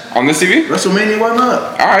Yes. on this TV? WrestleMania, why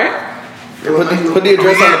not? All right. Put the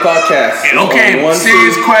address on the podcast. Okay, On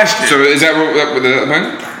serious question. So is that what when?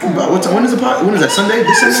 When is the pod? When is that? Sunday?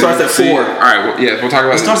 This Sunday? Starts at 4. All right. Well, yeah, we'll talk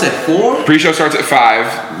about It starts at 4? Pre-show starts at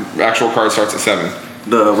 5. The actual card starts at 7.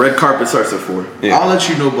 The red carpet starts at 4. Yeah. I'll let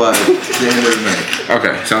you know by the end of the night.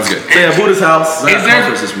 Okay, sounds good. Stay at Buddha's house. I got Is there-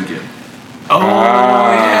 conference this weekend. Oh,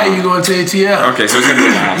 yeah, you going to ATL. Okay, so it's gonna be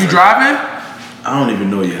in the house. You driving? I don't even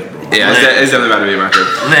know yet, bro. Yeah, it's definitely about to be in my crib.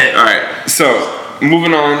 Lit. All right, so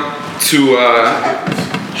moving on to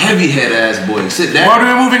Heavy head ass boy. Sit down. What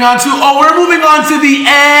are we moving on to? Oh, we're moving on to the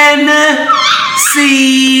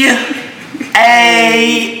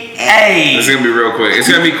NCAA. this is gonna be real quick. It's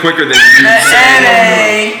gonna be quicker than The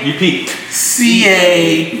you. You peaked.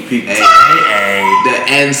 NACAA. The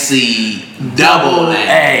NCAA.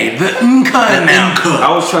 The NCAA now. I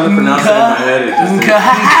was trying to pronounce it in my head. It just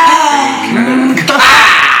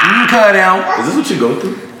NCAA now. Is this what you go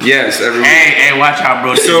through? Yes, every week. Hey, watch out,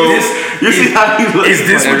 bro. So- You see how you look? Is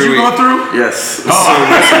this what every you go week. through? Yes.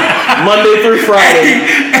 Monday through Friday.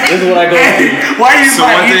 This is what I go through. Why are you So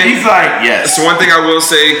like, one thing- he's like, yes. So one thing I will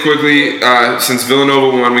say quickly, since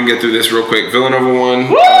Villanova won, we can get through this real quick. Villanova won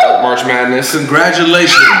March Madness.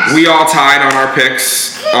 Congratulations. We all tied on our picks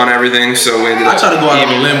on everything, so we ended up I tried to go out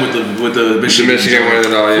on a even. limb with the The Michigan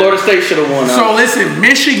winning it all. Yeah. Florida State should have won. So listen,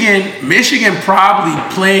 Michigan probably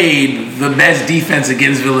played the best defense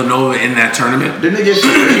against Villanova in that tournament. Didn't they get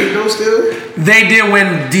 58 though still? They did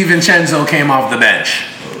when DiVincenzo came off the bench.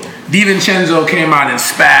 DiVincenzo came out and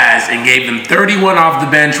spazzed and gave them 31 off the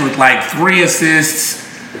bench with like 3 assists,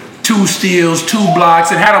 2 steals, 2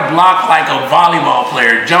 blocks. It had a block like a volleyball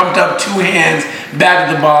player. Jumped up 2 hands,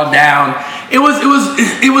 batted the ball down. It was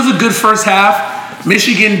a good first half.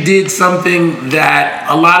 Michigan did something that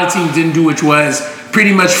a lot of teams didn't do, which was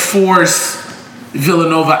pretty much force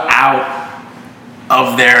Villanova out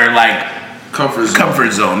of their like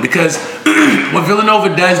comfort zone. Because what Villanova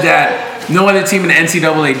does that no other team in the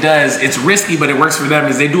NCAA does, it's risky, but it works for them,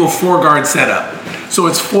 is they do a 4-guard setup. So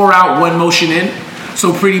it's 4 out, 1 motion in.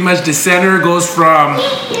 So pretty much the center goes from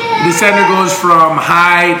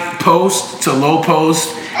high post to low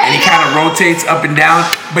post, and he kind of rotates up and down,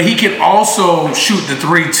 but he can also shoot the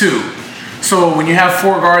 3 too. So when you have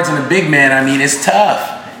 4 guards and a big man, I mean, it's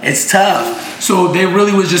tough. It's tough. So they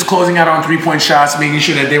really was just closing out on 3-point shots, making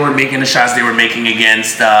sure that they were making the shots they were making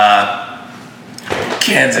against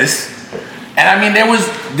Kansas. And I mean, they was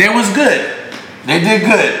good. They did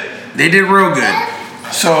good. They did real good.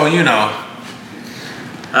 So, you know,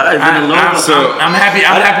 I'm happy.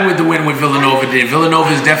 I'm happy with the win with Villanova did.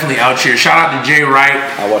 Villanova is definitely out here. Shout out to Jay Wright.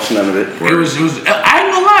 I watched none of it. It was. I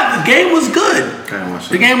ain't gonna lie. The game was good.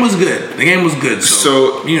 The game was good.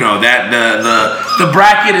 So you know that the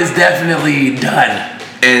bracket is definitely done.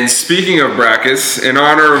 And speaking of brackets, in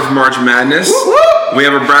honor of March Madness, we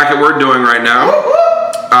have a bracket we're doing right now.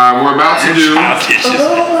 We're about to do.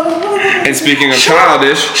 And speaking of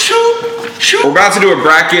childish, we're about to do a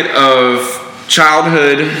bracket of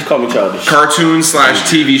childhood Call me childish.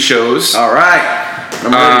 cartoon/TV shows. All right.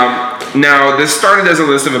 I'm ready. Now, this started as a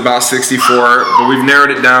list of about 64, but we've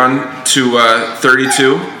narrowed it down to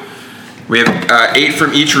 32. We have 8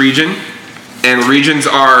 from each region, and regions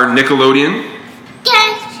are Nickelodeon,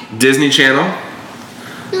 Disney Channel,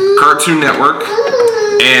 Cartoon Network,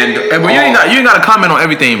 and Hey, but you ain't got to comment on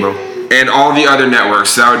everything, bro. and all the other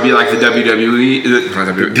networks. That would be like the WWE, the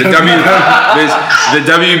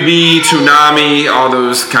WB, Toonami, all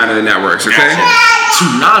those kind of networks. Okay.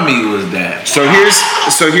 Tsunami was that. So here's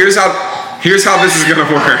how this is gonna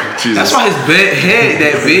work. Jesus. That's why his head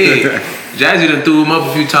that big. Jazzy done threw him up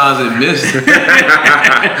a few times and missed.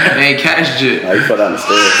 Ain't catched it. Oh, he fell down the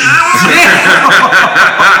stairs.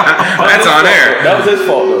 That's on air. That was his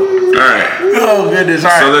fault, though. All right. Oh goodness!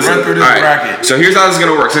 All right, So listen. run through this All right. bracket. So here's how this is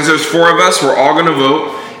gonna work. Since there's 4 of us, we're all gonna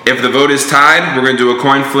vote. If the vote is tied, we're gonna do a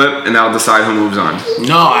coin flip, and that'll decide who moves on.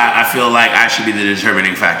 No, I feel like I should be the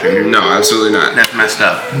determining factor here. No, absolutely not. That's messed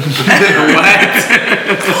up.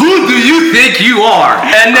 Who do you think you are?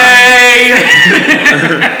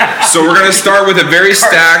 So we're gonna start with a very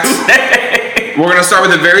stacked. We're gonna start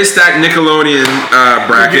with a very stacked Nickelodeon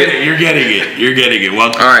bracket. You're getting it.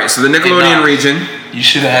 Welcome. All right, so the Nickelodeon region. You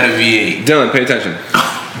should have had a V8. Dylan, pay attention.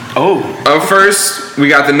 Oh, Up first, we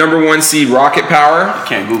got the number 1 seed Rocket Power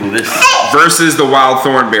can't Google this. versus the Wild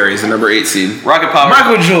Thornberries, the number 8 seed. Rocket Power.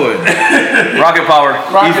 Michael Jordan. Rocket Power.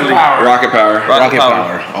 Easily. Rocket Power. Rocket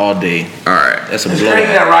Power. all day. All right. That's a It's blow.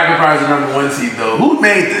 crazy that Rocket Power is the number 1 seed though. Who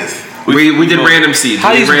made this? We did random seeds.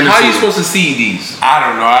 How We you did random seeds. supposed to see these? I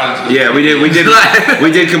don't know. Yeah, we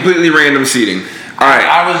did completely random seeding. All right.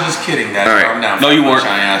 I was just kidding. That All right. calm down. No, you weren't.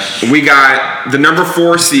 We got the number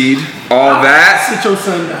 4 seed, All That, Sit your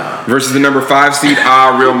son down. versus the number 5 seed,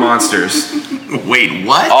 Real Monsters. Wait,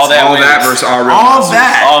 what? All that. All wins. That versus Real All Monsters.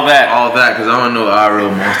 that. All that. All that, because I don't know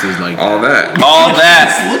IRL monsters like that. All That. All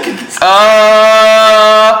that. Look at this.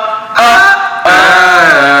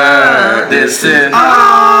 This is.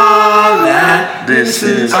 All that. This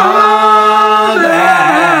is. All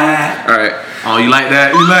that. All right. Oh, you like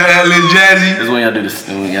that? You like that little jazzy? This is when y'all do this.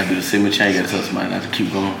 When y'all do the signature chain, you gotta tell somebody not to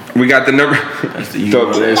keep going. We got the number. That's the you.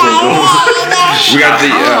 Dope. It's We got the.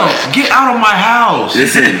 Get out of my house.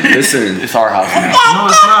 Listen. our house now. No,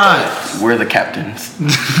 it's not. We're the captains.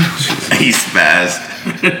 He spazzed.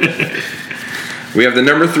 We have the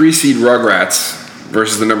number 3 seed Rugrats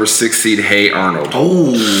versus the number 6 seed Hey Arnold.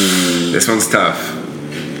 Oh. This one's tough.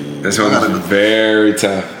 This one's very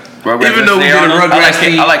tough. Even though we did a Rugrats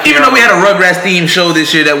theme, even though we had a Rugrats theme show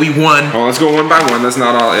this year that we won, Oh, let's go one by one. That's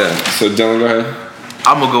not all. Yeah. So Dylan, go ahead.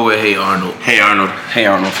 I'm gonna go with Hey Arnold. Hey Arnold. Hey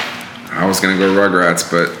Arnold. I was gonna go Rugrats,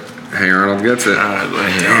 but Hey Arnold gets it. Go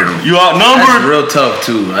ahead, Hey Arnold. You That's outnumbered. real tough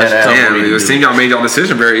too. That's tough. Damn, it seemed y'all made y'all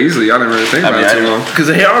decision very easily. Y'all didn't really think about it too long. Because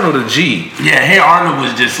Hey Arnold a G. Yeah, Hey Arnold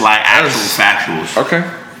was just like actual factuals. Okay.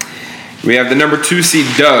 We have the number 2 seed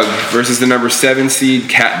Doug versus the number 7 seed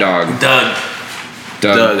Cat Dog. Doug.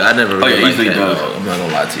 Doug, I never really yeah, liked easily that. Doug. I'm not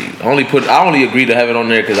gonna lie to you. I only agreed to have it on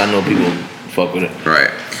there because I know people fuck with it.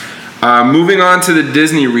 Right. Moving on to the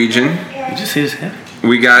Disney region, You just hit his head.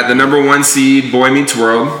 we got the number 1 seed Boy Meets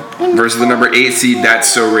World versus the number 8 seed That's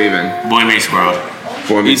So Raven. Boy Meets World.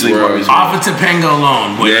 Boy Meets Easily Boy World. Meets World. Off of Topanga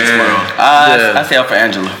alone. Boy Meets Yeah. World. Yeah. I say out for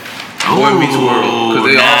Angela. Boy Meets World. Because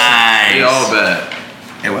they nice. all bad.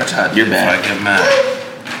 Hey, watch out. You're bad. If I get mad.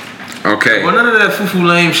 Okay. Well, none of that foo-foo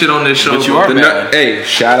lame shit on this show. But you are bad. Hey,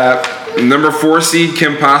 shout out. Number 4 seed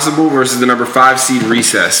Kim Possible versus the number 5 seed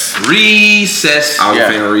Recess. Recess. I was Yeah.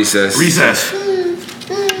 a fan of Recess. Recess.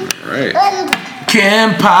 Right.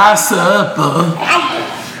 Kim Possible.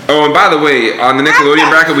 Oh, and by the way, on the Nickelodeon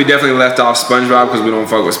bracket, we definitely left off SpongeBob because we don't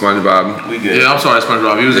fuck with SpongeBob. We good. Yeah, I'm sorry,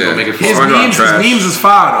 SpongeBob. He was Yeah. gonna make it His fun. SpongeBob memes, trash. is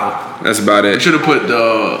fire That's about it. Should have put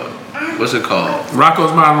the what's it called? though.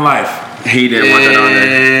 Rocco's Modern Life. He didn't want that on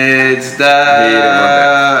there. It's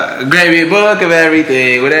the gravy book of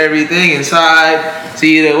everything with everything inside.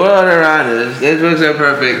 See the world around us. This books are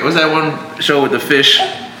perfect. What's that one show with the fish?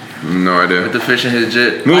 No idea. With the fish in his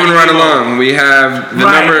jet. Moving right along, we have the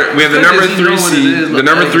Right. number. We have the Good number that you know 3 what it seed. is, The look,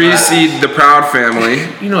 number 3 everybody. seed, The Proud Family,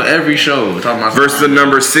 You know every show. We're talking about versus the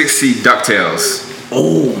number 6 seed, DuckTales.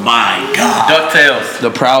 Oh my God. DuckTales.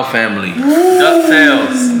 the Proud Family.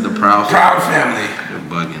 DuckTales. The Proud Family. Proud Family. You're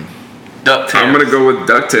bugging. DuckTales. I'm gonna go with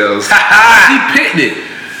DuckTales. He picked it.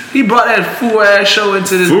 He brought that fool ass show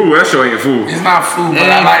into this. Ooh, that show ain't fool. It's not food, but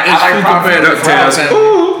And I like it's food Proud compared Family. to Proud DuckTales. Family.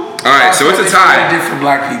 Ooh. All right, so it's a tie. Different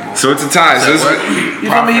black people. So it's a tie. So this,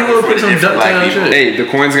 You feel me? You would pick some Different black DuckTales people. shit. hey, the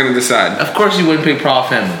coin's gonna decide. Of course you wouldn't pick Proud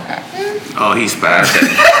Family. Oh, he's bad.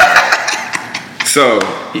 So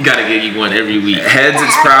You gotta get you one every week. heads,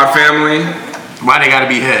 it's Proud Family. Why they gotta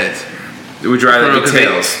be heads? Would you rather Bro, be 'cause they-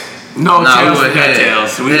 tails? No, Nah, tails. we We would got head.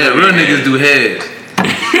 tails. We Yeah, gotta be real heads. niggas do heads.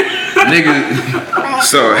 niggas,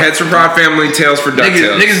 So heads for Proud Family, tails for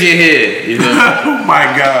DuckTales. niggas get head. You feel me? Oh my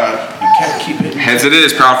God. Heads it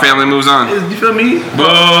is. Proud Family moves on. You feel me?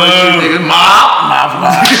 Niggas,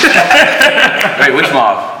 mob. Wait, which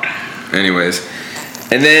mob? Anyways,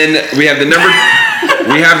 and then we have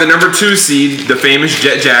the number 2 seed, the famous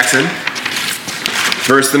Jet Jackson,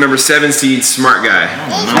 versus the number 7 seed, Smart Guy.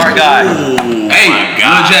 Smart guy. Hey,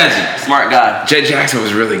 Lil Jazzy. Smart guy. Jet Jackson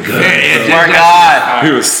was really good. Yeah, Smart guy.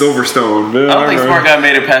 He was Silverstone, man. I don't think Smart guy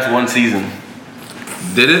made it past one season.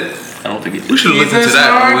 Did it? I don't think it We did. should have looked He's a into that.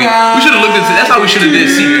 smart We guy. should have looked into. That's how we should have did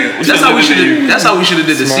seating. That's how we should have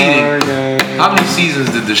did the seating. How many seasons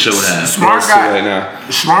did the show have? Smart Right guy. now.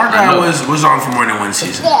 Smart guy know. was on for more than one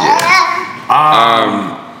season.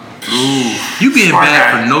 You being Smart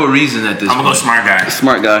bad guy. for no reason at this I'm gonna go point. smart guy.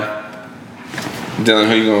 Smart guy. Dylan,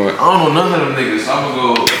 who you going with? I don't know none of them niggas. So I'm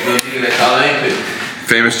gonna go the nigga that y'all ain't pick.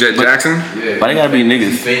 Famous Jet Jackson? Yeah. Why they gotta be niggas?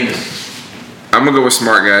 He's famous. I'm gonna go with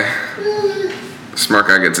Smart Guy. Smart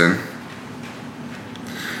Guy gets in.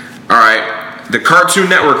 Alright. The Cartoon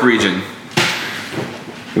Network region.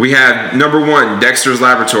 We have number 1, Dexter's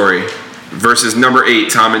Laboratory, versus number 8,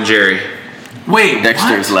 Tom and Jerry. Wait,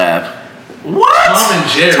 Dexter's Lab. What? Tom and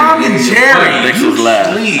Jerry. Tom and Jerry. Dexter's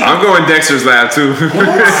Lab. Please. I'm going Dexter's Lab too.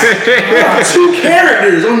 Two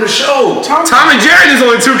characters on the show. Tom and Jerry, there's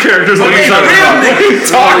only 2 characters on the show. What are you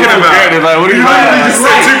talking about? What are you You just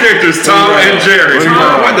said 2 characters, Tom and Jerry.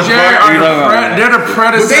 What the fuck? They're the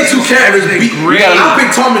predecessors. But they two characters beat. Great. I'll pick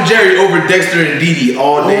Tom and Jerry over Dexter and Dee Dee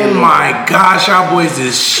all day. Oh my gosh, our boys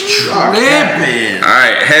is tripping.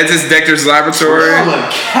 Alright, heads is Dexter's Laboratory.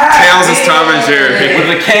 Tails is Tom and Jerry.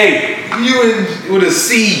 With a K. You and with a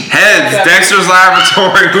C. Heads, Dexter's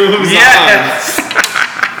Laboratory moves Yes.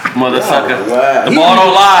 Motherfucker. Wow. The ball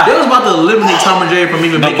don't lie. They was about to eliminate Tom and Jerry from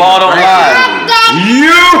even The making ball don't it. lie. on.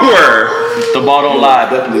 You were. The ball don't lie. I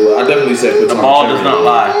definitely said The ball does not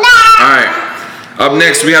lie. Alright. Up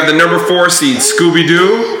next, we have the number 4 seed,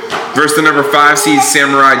 Scooby-Doo, versus the number 5 seed,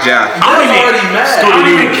 Samurai Jack. I don't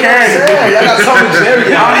even care. I got Tom and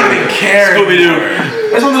Jerry. I don't even care. Scooby-Doo.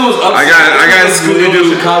 That's one of those I got Scooby-Doo.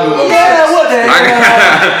 Chicago. what the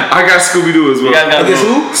I got Scooby-Doo as well. You guys got Against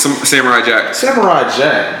who? Samurai Jack. Samurai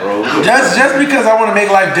Jack, bro. Just because I want to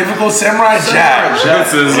make life difficult, Samurai Jack.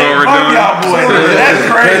 This is what we're Fuck doing. y'all boys. That's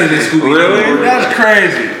crazy. Really? That's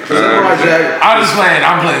crazy. Samurai Jack. I'm just playing.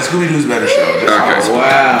 I'm playing. Scooby-Doo's better show. Okay.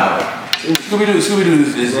 Wow. Scooby-Doo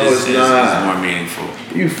is not. more meaningful.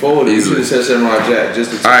 You folded. You should have said Samurai Jack.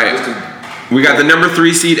 Just to, Alright. just to We got the number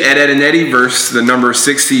 3 seed, Ed, Edd and Eddy, versus the number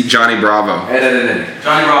 6 seed, Johnny Bravo. Johnny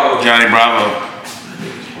Bravo. Johnny Bravo.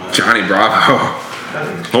 Johnny Bravo.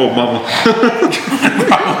 Oh, mama.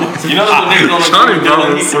 You know those niggas on the Johnny Johnny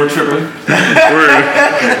Bravo. Bravo. We're tripping. Word.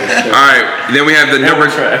 Alright, then we have the number.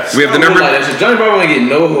 We have the number. Johnny Bravo ain't get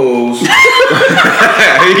no hoes. He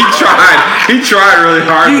tried. He tried really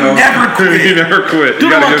hard. He though. never quit. He never quit. Do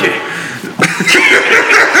You the gotta monkey.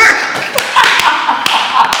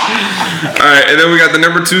 Alright, and then we got the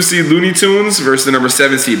number 2 seed, Looney Tunes, versus the number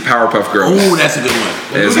 7 seed, Powerpuff Girls. Ooh, that's a good one.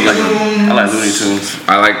 Yeah, it's a good one. I like Looney Tunes.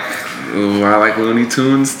 I like Looney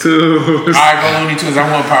Tunes too. Alright, go Looney Tunes. I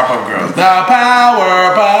want Powerpuff Girls. The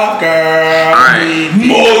Powerpuff Girls. Alright.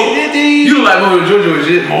 You look like Mojo Jojo and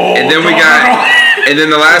shit. And then we got, and then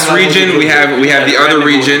the last region we have the other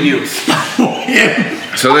region.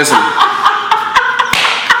 So listen.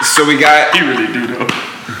 So we got. You really do though.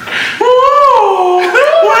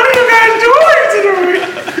 What are you guys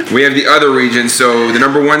doing today? We have the other region. So the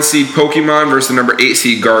number 1 seed Pokemon versus the number 8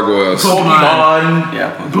 seed Gargoyles. Pokemon.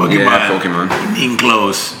 Yeah. Pokemon. Yeah, Pokemon. Being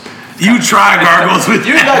close. You try gargles with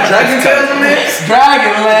You got Dragon Tails in there?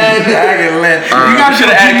 Dragonland. You gotta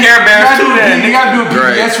Should've added Care Bears too then. You gotta do a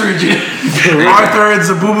PBS region. Arthur and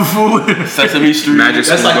Zaboomafoo. Sesame Street. Magic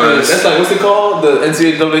That's School like Bus. what's it called? The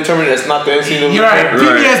NCAA tournament. That's not the NCAA. You're right.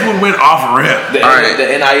 PBS would win off rip. The, Alright. the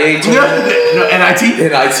NIA No, tournament. NIT.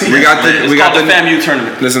 NIT. We got the It's called the FAMU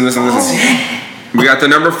tournament. Listen. We got the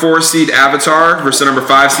number 4 seed Avatar versus the number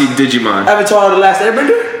 5 seed Digimon. Avatar: The Last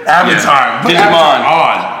Airbender. Avatar. Put Digimon.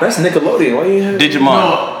 Avatar on. That's Nickelodeon. Why you have? Digimon.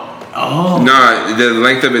 Oh. No, the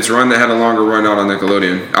length of its run that had a longer run out on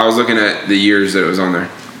Nickelodeon. I was looking at the years that it was on there.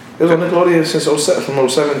 It was on Nickelodeon since 07, from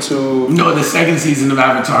 07 to. No, the second season of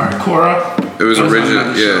Avatar. Korra. It was That was original,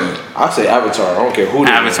 another yeah. I say Avatar. I don't care who.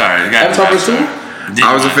 Avatar. You got Avatar was two.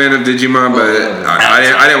 I was a fan of Digimon, but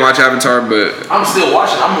I didn't watch Avatar, but I'm still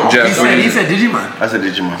watching. I'm wrong. Jeff, He said Digimon. I said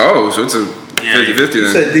Digimon. oh, so it's a 50-50 You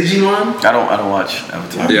then. said Digimon. I don't watch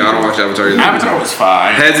Avatar. Yeah, I don't watch Avatar either. Avatar was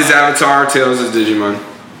fine. Heads is Avatar, Tails is Digimon.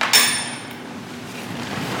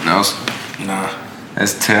 No, Nah.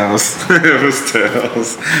 that's Tails. It was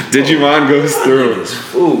Tails. Digimon goes through.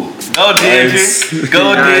 Ooh. Go Nice. Digi.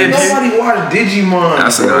 Go Nice. Digi. Nobody watched Digimon.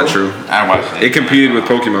 That's bro. not true. I watched it. It competed with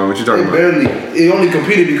Pokemon. What you talking It about? barely. It only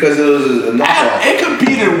competed because it was a knockoff. It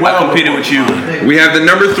competed well. I competed with you. We have the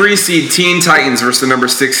number 3 seed Teen Titans versus the number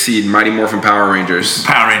 6 seed Mighty Morphin Power Rangers.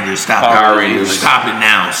 Power Rangers, stop Power it. Rangers. Stop it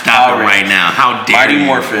now. Stop Power it right Rangers. now. How dare Mighty you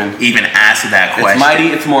Morphin. even ask that It's question? Mighty,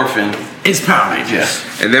 it's Morphin. It's Power Rangers.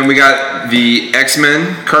 And then we got the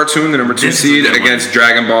X-Men cartoon, the number 2 This is a seed good one. against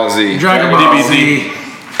Dragon Ball Z. Dragon Ball Z.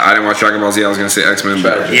 I didn't watch Dragon Ball Z. I was gonna say X-Men,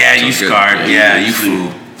 but Yeah, you sounds good. scarred. Yeah, you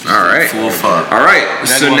fool. All right. Fool fuck. All right.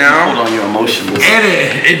 So Hold now on your emotions.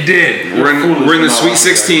 It did. we're in the Sweet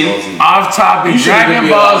 16. Off topic, Dragon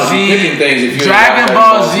Ball picking things if Z. you Dragon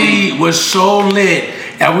Ball Z was so lit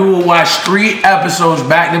that we would watch 3 episodes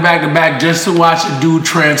back to back to back just to watch a dude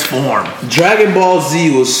transform. Dragon Ball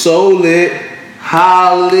Z was so lit.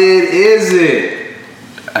 How lit is it?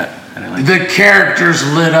 I The characters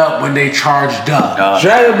lit up when they charged up.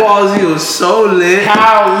 Dragon Ball Z was so lit.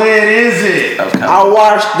 How lit is it? I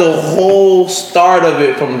watched the whole start of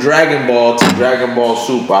it from Dragon Ball to Dragon Ball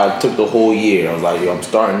Super. I took the whole year. I was like, yo, I'm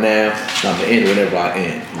starting now, and I'm gonna end whenever I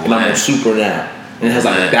end. And I'm on Super now. And it has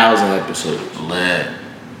like 1,000 episodes. Lit.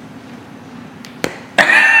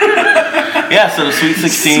 Yeah, so the Sweet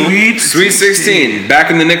 16. Sweet 16.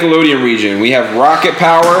 Back in the Nickelodeon region, we have Rocket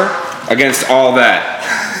Power against All That.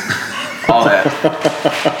 All that.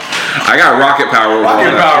 I got Rocket Power. Over Rocket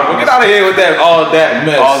All That. Power. Get out of here with that. All that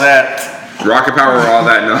mess. All that. Rocket Power or All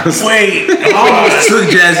That nonsense. Wait. Almost took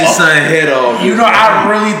Jazzy's son head off. You know, I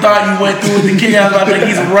really thought you went through with the kid. I was about to think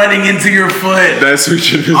he's running into your foot. That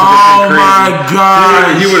switch is Oh crazy. my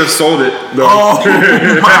god. He would have sold it. Though. Oh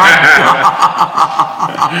my god.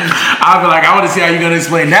 I'll be like, I want to see how you're gonna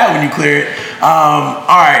explain that when you clear it.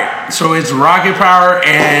 Alright, so it's Rocket Power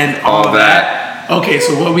and all that. Okay,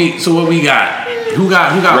 so what we got? Who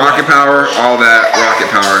got Rocket Power, All That, Rocket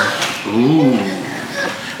Power. Ooh.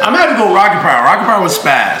 I'm gonna have to go Rocket Power. Rocket Power was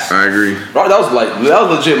fast. I agree. That was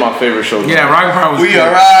legit my favorite show. Yeah, Rocket Power was We good.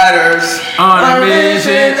 are riders. On a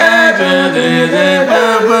mission.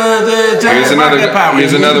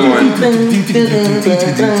 Here's another one.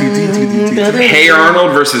 Hey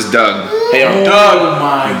Arnold versus Doug. Hey Arnold. Oh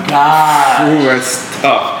my god. Ooh, that's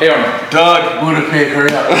tough. Hey Arnold. Doug. Who would have picked?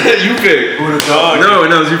 Hurry up. You pick. Doug.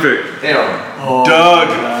 No, you pick. Hey Arnold. Oh, Doug.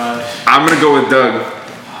 I'm gonna go with Doug.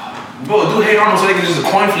 Bro, do Hey Arnold so they can just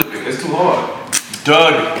coin flip it. It's too hard.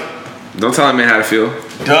 Doug. Don't tell me how to feel.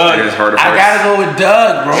 Doug. It's hard to I force. gotta go with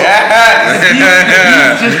Doug, bro. Yes. The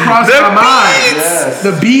beats just crossed my mind. Yes.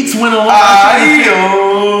 The beats went along.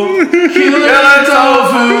 Killer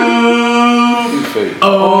tofu.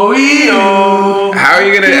 Oh, yo. How are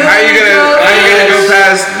you gonna go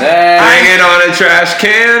past hanging on a trash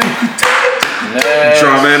can,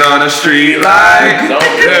 drumming on a street light?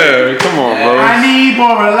 Yeah, come on, bro. I need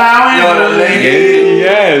more allowance.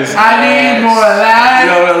 Yes. I need more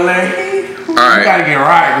allowance. All You right. gotta get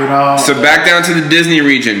right, you know. So back down to the Disney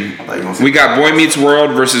region. We got Boy Meets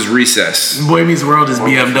World versus Recess. Boy Meets World is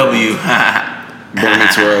BMW. Boy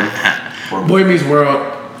Meets World. Boy Meets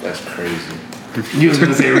World. That's crazy. You was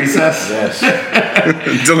gonna say Recess? Yes.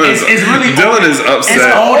 Dylan is It's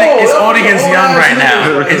upset. old against young right now.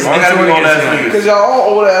 It's old against young. Because y'all all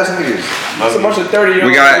old ass niggas. It's a bunch of 30-year-old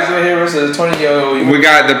We got- niggas in here versus 20-year-old. We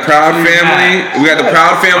got the Proud Family. We got the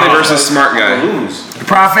Proud Family versus Smart Guy. Lose.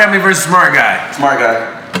 Proud Family versus Smart Guy. Smart guy.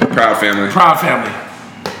 Proud Family. Proud Family.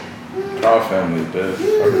 Our family, bitch.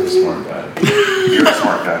 I'm a smart guy. You're a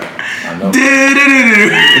smart guy. I know.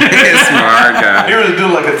 Smart You Guy. really do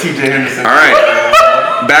like a TJ Henderson. All right.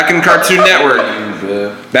 Back in Cartoon Network.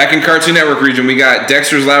 Bitch. Back in Cartoon Network region, we got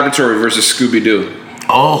Dexter's Laboratory versus Scooby Doo.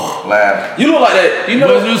 Oh. Lab. You look like that. You know.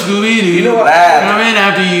 What's new Scooby Doo? You know what? Lab. Coming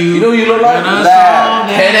after you. You know who you look like? Lab.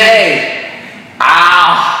 Penny.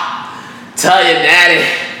 Tell your daddy.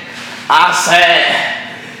 I said,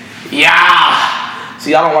 yeah.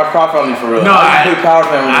 See, I don't watch Power Family for real. No, I just put Power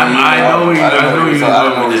Family. I know where I don't know where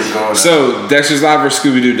he's going. going. So Dexter's Lab versus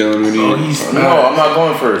Scooby Doo, Dylan. What do you? No, I'm not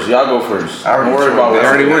going first. Y'all go first. I already Don't worry told about you. They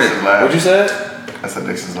already went. What you said? I said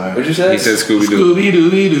Dixon's Lab. What you said? He said Scooby Doo. Scooby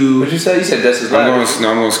Dooby Doo. What you said? You said Dexter's I'm Lab.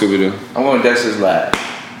 going Scooby Doo. I'm going Dexter's Lab.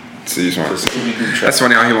 See, you smart. Scooby-Doo trash. That's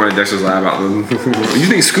funny how he wanted Dexter's Lab out. You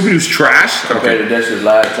think Scooby Doo's trash? Compared Okay. to Dexter's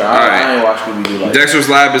Lab. I Alright. ain't watch Scooby-Doo like that. Dexter's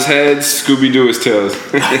Lab is heads. Scooby Doo is tails.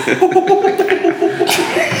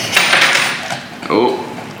 Oh.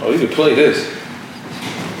 Oh, you can play this.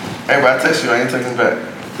 Hey, but I text you, I ain't taking it back.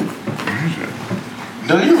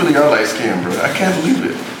 Dylan, you really are light skinned, bro. I can't believe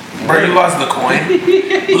it. Bro, you lost the coin.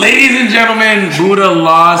 Ladies and gentlemen, Buddha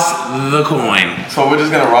lost the coin. So we're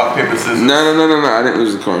just gonna rock, paper, scissors. No. I didn't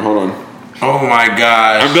lose the coin. Hold on. Oh my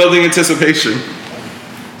gosh. I'm building anticipation.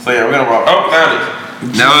 So yeah, we're gonna rock. Oh,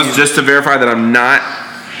 found it. Now it's just to verify that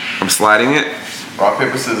I'm sliding it. Rock,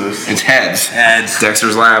 paper, scissors. It's heads. Heads.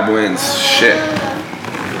 Dexter's Lab wins. Shit.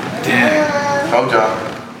 Damn. Told y'all.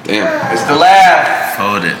 Damn. It's the lab.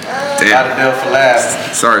 Hold it. Got Damn. a deal for lab.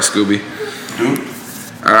 Sorry, Scooby. Dude.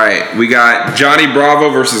 All right, we got Johnny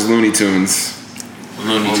Bravo versus Looney Tunes.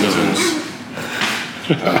 Looney Tunes.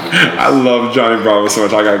 I love Johnny Bravo so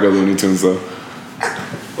much. I gotta go Looney Tunes though.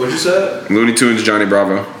 What you said? Looney Tunes, Johnny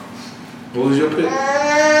Bravo. What was your pick?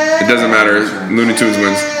 It doesn't matter. Looney Tunes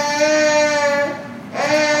wins.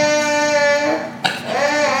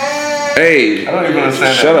 Hey, I don't even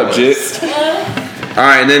understand shut that. up, Jit. All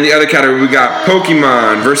right, and then the other category we got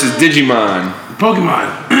Pokemon versus Digimon.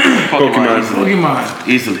 Pokemon. Pokemon. Pokemon.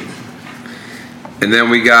 Easily. And then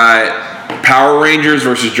we got Power Rangers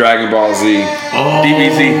versus Dragon Ball Z.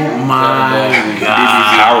 DBZ. My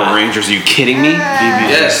God. Power Rangers? Are you kidding me?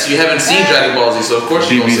 Yes, you haven't seen Dragon Ball Z, so of course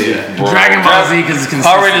you're gonna say that. Dragon Ball Z because it's consistent.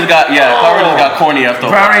 Power Rangers got corny after.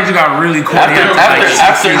 Power Rangers got really corny After I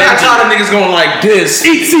saw the niggas going like this.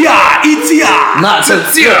 Itzy-ah. Not to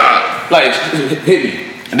like hit me.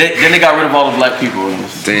 And then they got rid of all the black people.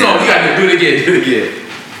 Damn. No, you gotta do it again. Do it again.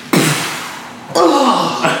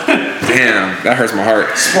 Damn, that hurts my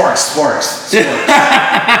heart. Sparks. All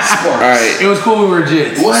right. It was cool. We were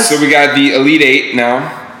jits. What? So we got the Elite Eight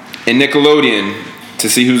now, and Nickelodeon to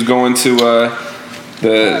see who's going to the.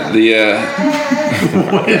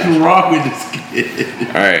 What is wrong with this kid?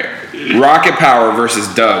 All right, Rocket Power versus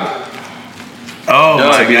Doug Oh to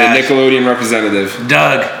my be the gosh. Nickelodeon representative.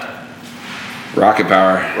 Doug. Rocket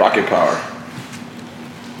Power. Rocket Power.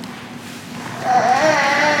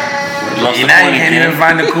 Lost the Now coin you can't again. even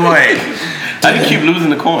find the coin. How do you keep losing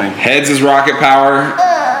the coin? Heads is Rocket Power.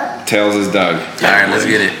 Tails is Doug. All right, let's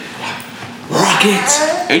get it.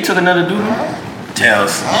 Hey, you took another dude.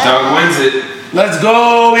 Tails. Doug wins it. Let's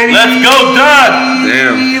go, baby. Let's go, Doug.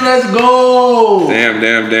 Damn. Let's go.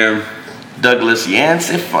 Damn. Douglas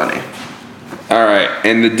Yancey, funny. All right,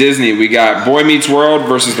 and the Disney, we got Boy Meets World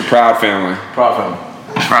versus the Proud Family. Proud Family.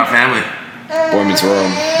 Proud family. Boy Meets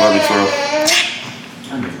World.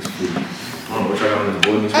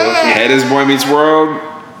 Head is Boy Meets World.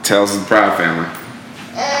 Tails is the Proud Family.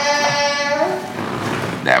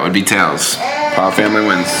 That would be Tails. Proud Family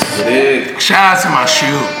wins. Shout out to my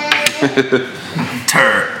shoe.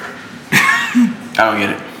 Tur. I don't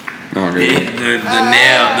get it. No, good.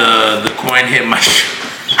 The coin hit my shoe.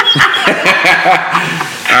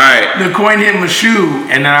 All right, The coin hit my shoe,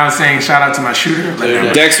 and then I was saying shout out to my shooter.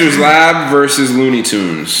 Dexter's Lab versus Looney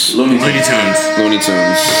Tunes. Looney Tunes. Looney Tunes.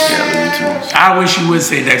 Yeah, Looney Tunes. I wish you would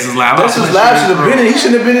say Dexter's Lab. Dexter's Lab should have been in. He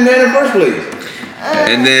shouldn't have been in there in the first place.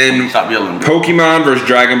 And then Stop yelling. Pokemon versus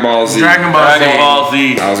Dragon Ball Z. Dragon Ball Dragon Ball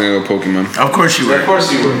Z. I was gonna go Pokemon. Of course you Of were. course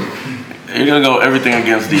you would. You're gonna go everything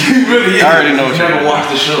against these. Really? I already know what you're Never gonna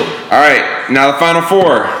watched the show. All right, now the final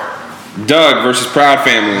four: Doug versus Proud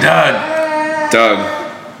Family. Doug. Doug.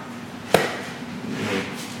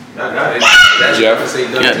 Jeff.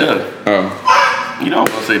 Yeah, Doug. Oh. You know I'm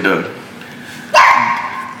gonna say Doug.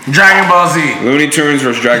 Dragon Ball Z. Looney Tunes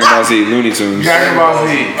versus Dragon Ball Z. Looney Tunes. Dragon Ball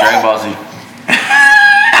Z. Dragon Ball Z.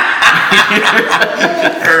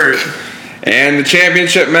 And the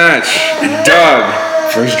championship match: Doug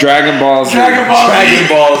versus Dragon Ball Z. Dragon Ball Z. Dragon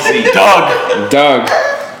Ball Z. Doug.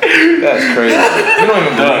 That's crazy. You don't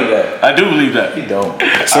even believe that. I do believe that. You don't.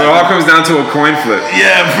 So it all comes down to a coin flip.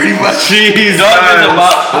 Yeah, pretty much. Jesus.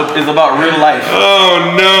 Doug is about real life. Oh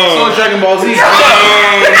So no. is Dragon Ball Z.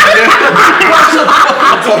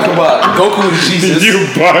 Talk about Goku is Jesus. You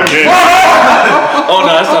bugging. Oh no,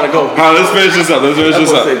 that's not a go. Alright, let's finish this up.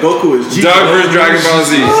 Goku is Jesus. Doug versus Dragon Ball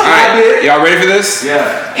Z. Alright, y'all ready for this?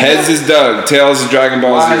 Yeah. Heads is Doug, tails is Dragon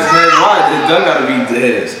Ball Why is Z. head? Why? Doug gotta be the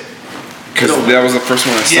heads. Because that was the first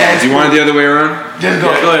one I saw. Yeah, Do you want it the other way around? Just go.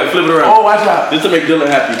 Yeah, go ahead, flip it around. Oh, watch out. Just to make Dylan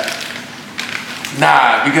happy.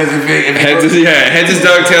 Nah, because if it Heads is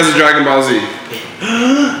Doug, tails is Dragon Ball Z.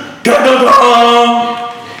 Doug!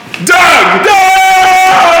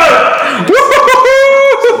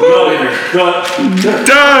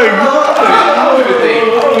 Doug!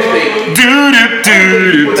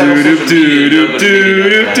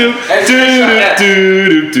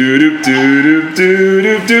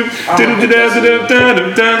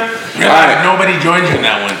 Alright, nobody joined you in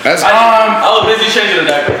that one. that's I was busy changing the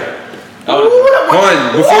diaper. hold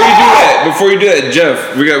on. Before you do that,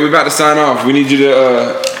 Jeff, we're about to sign off. We need you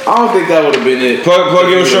to I don't think that would have been it. plug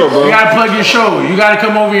your show, bro. You gotta plug your show. You gotta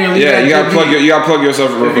come over here and leave Yeah, that you gotta plug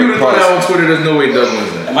yourself real If you quick. would have put that Pause. on Twitter, there's no way Doug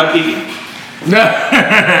wins that. Am I peeking? No.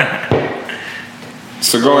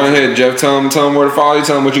 So go ahead, Jeff. Tell them where to follow you.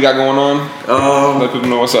 Tell them what you got going on. Let people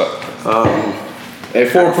know what's up. At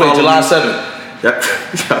Foreplay, July 7th. Y'all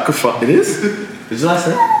can follow. It is? Is July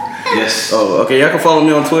 7th? Yes. Oh, okay. Y'all can follow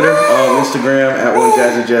me on Twitter, Instagram at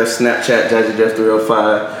 @1JazzyJeff, Snapchat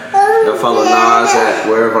JazzyJeff305. Y'all follow Nas at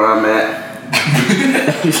wherever I'm at.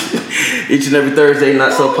 Each and every Thursday,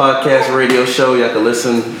 Not So Podcast radio show. Y'all can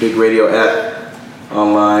listen. Big radio app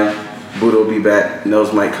online. Buddha will be back.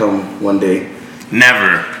 Nose might come one day.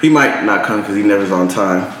 Never. He might not come because he never's on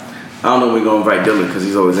time. I don't know when we're gonna invite Dylan because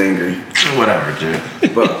he's always angry. Whatever, dude.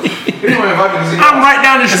 But I'm right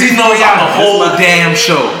down the street. He knows I'm the whole damn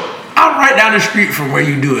show. I'm right down the street from where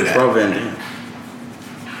you do it at. Bro, Van Dam.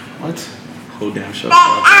 What? Whole damn show.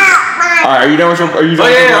 Alright, are you done with your? Are you done? Oh,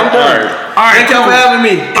 with yeah, your- I'm done. Alright. All right, Thank y'all for having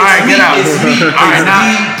me. All right, get out. It's me. All right,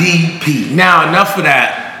 now, DDP. now enough of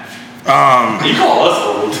that. You call us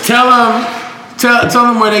old. Tell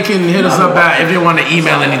them where they can hit us up at if they want to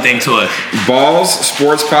email anything to us.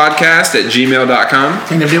 ballsportspodcast@gmail.com.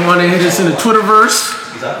 And if they want to hit us in the Twitterverse,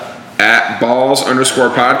 at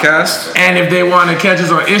balls_podcast. and if they want to catch us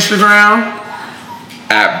on Instagram,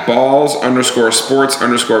 at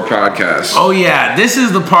balls_sports_podcast. oh yeah, this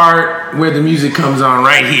is the part where the music comes on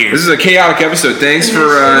right here. This is a chaotic episode. Thanks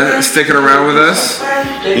for sticking around with us.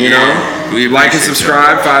 You know, we like and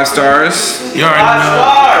subscribe, 5 stars. You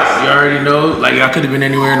already know. Like y'all could have been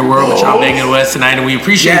anywhere in the world, but y'all banging with us tonight, and we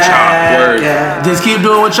appreciate y'all. Word. Just keep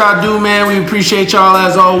doing what y'all do, man. We appreciate y'all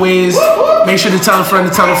as always. Make sure to tell a friend,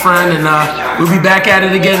 and we'll be back at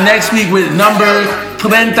it again next week with number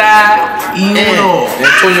 31.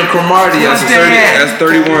 Antonio Cromartie. That's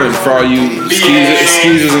 31 for all you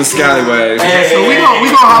skeezers and scallywags. Yeah, so we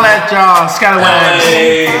gonna holler at y'all scallywags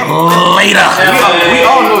later. We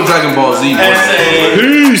all know Dragon Ball Z.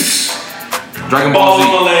 Peace. Dragon Ball Z.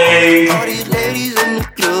 All these ladies in the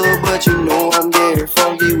club, but you know I'm getting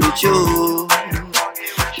funky with you.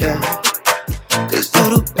 Yeah. Cause you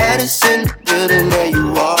the baddest in the building, and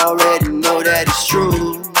you already know that it's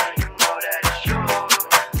true.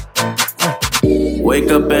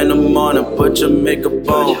 Wake up in the morning, put your makeup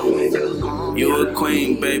on. You a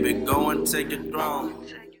queen, baby, go and take your throne.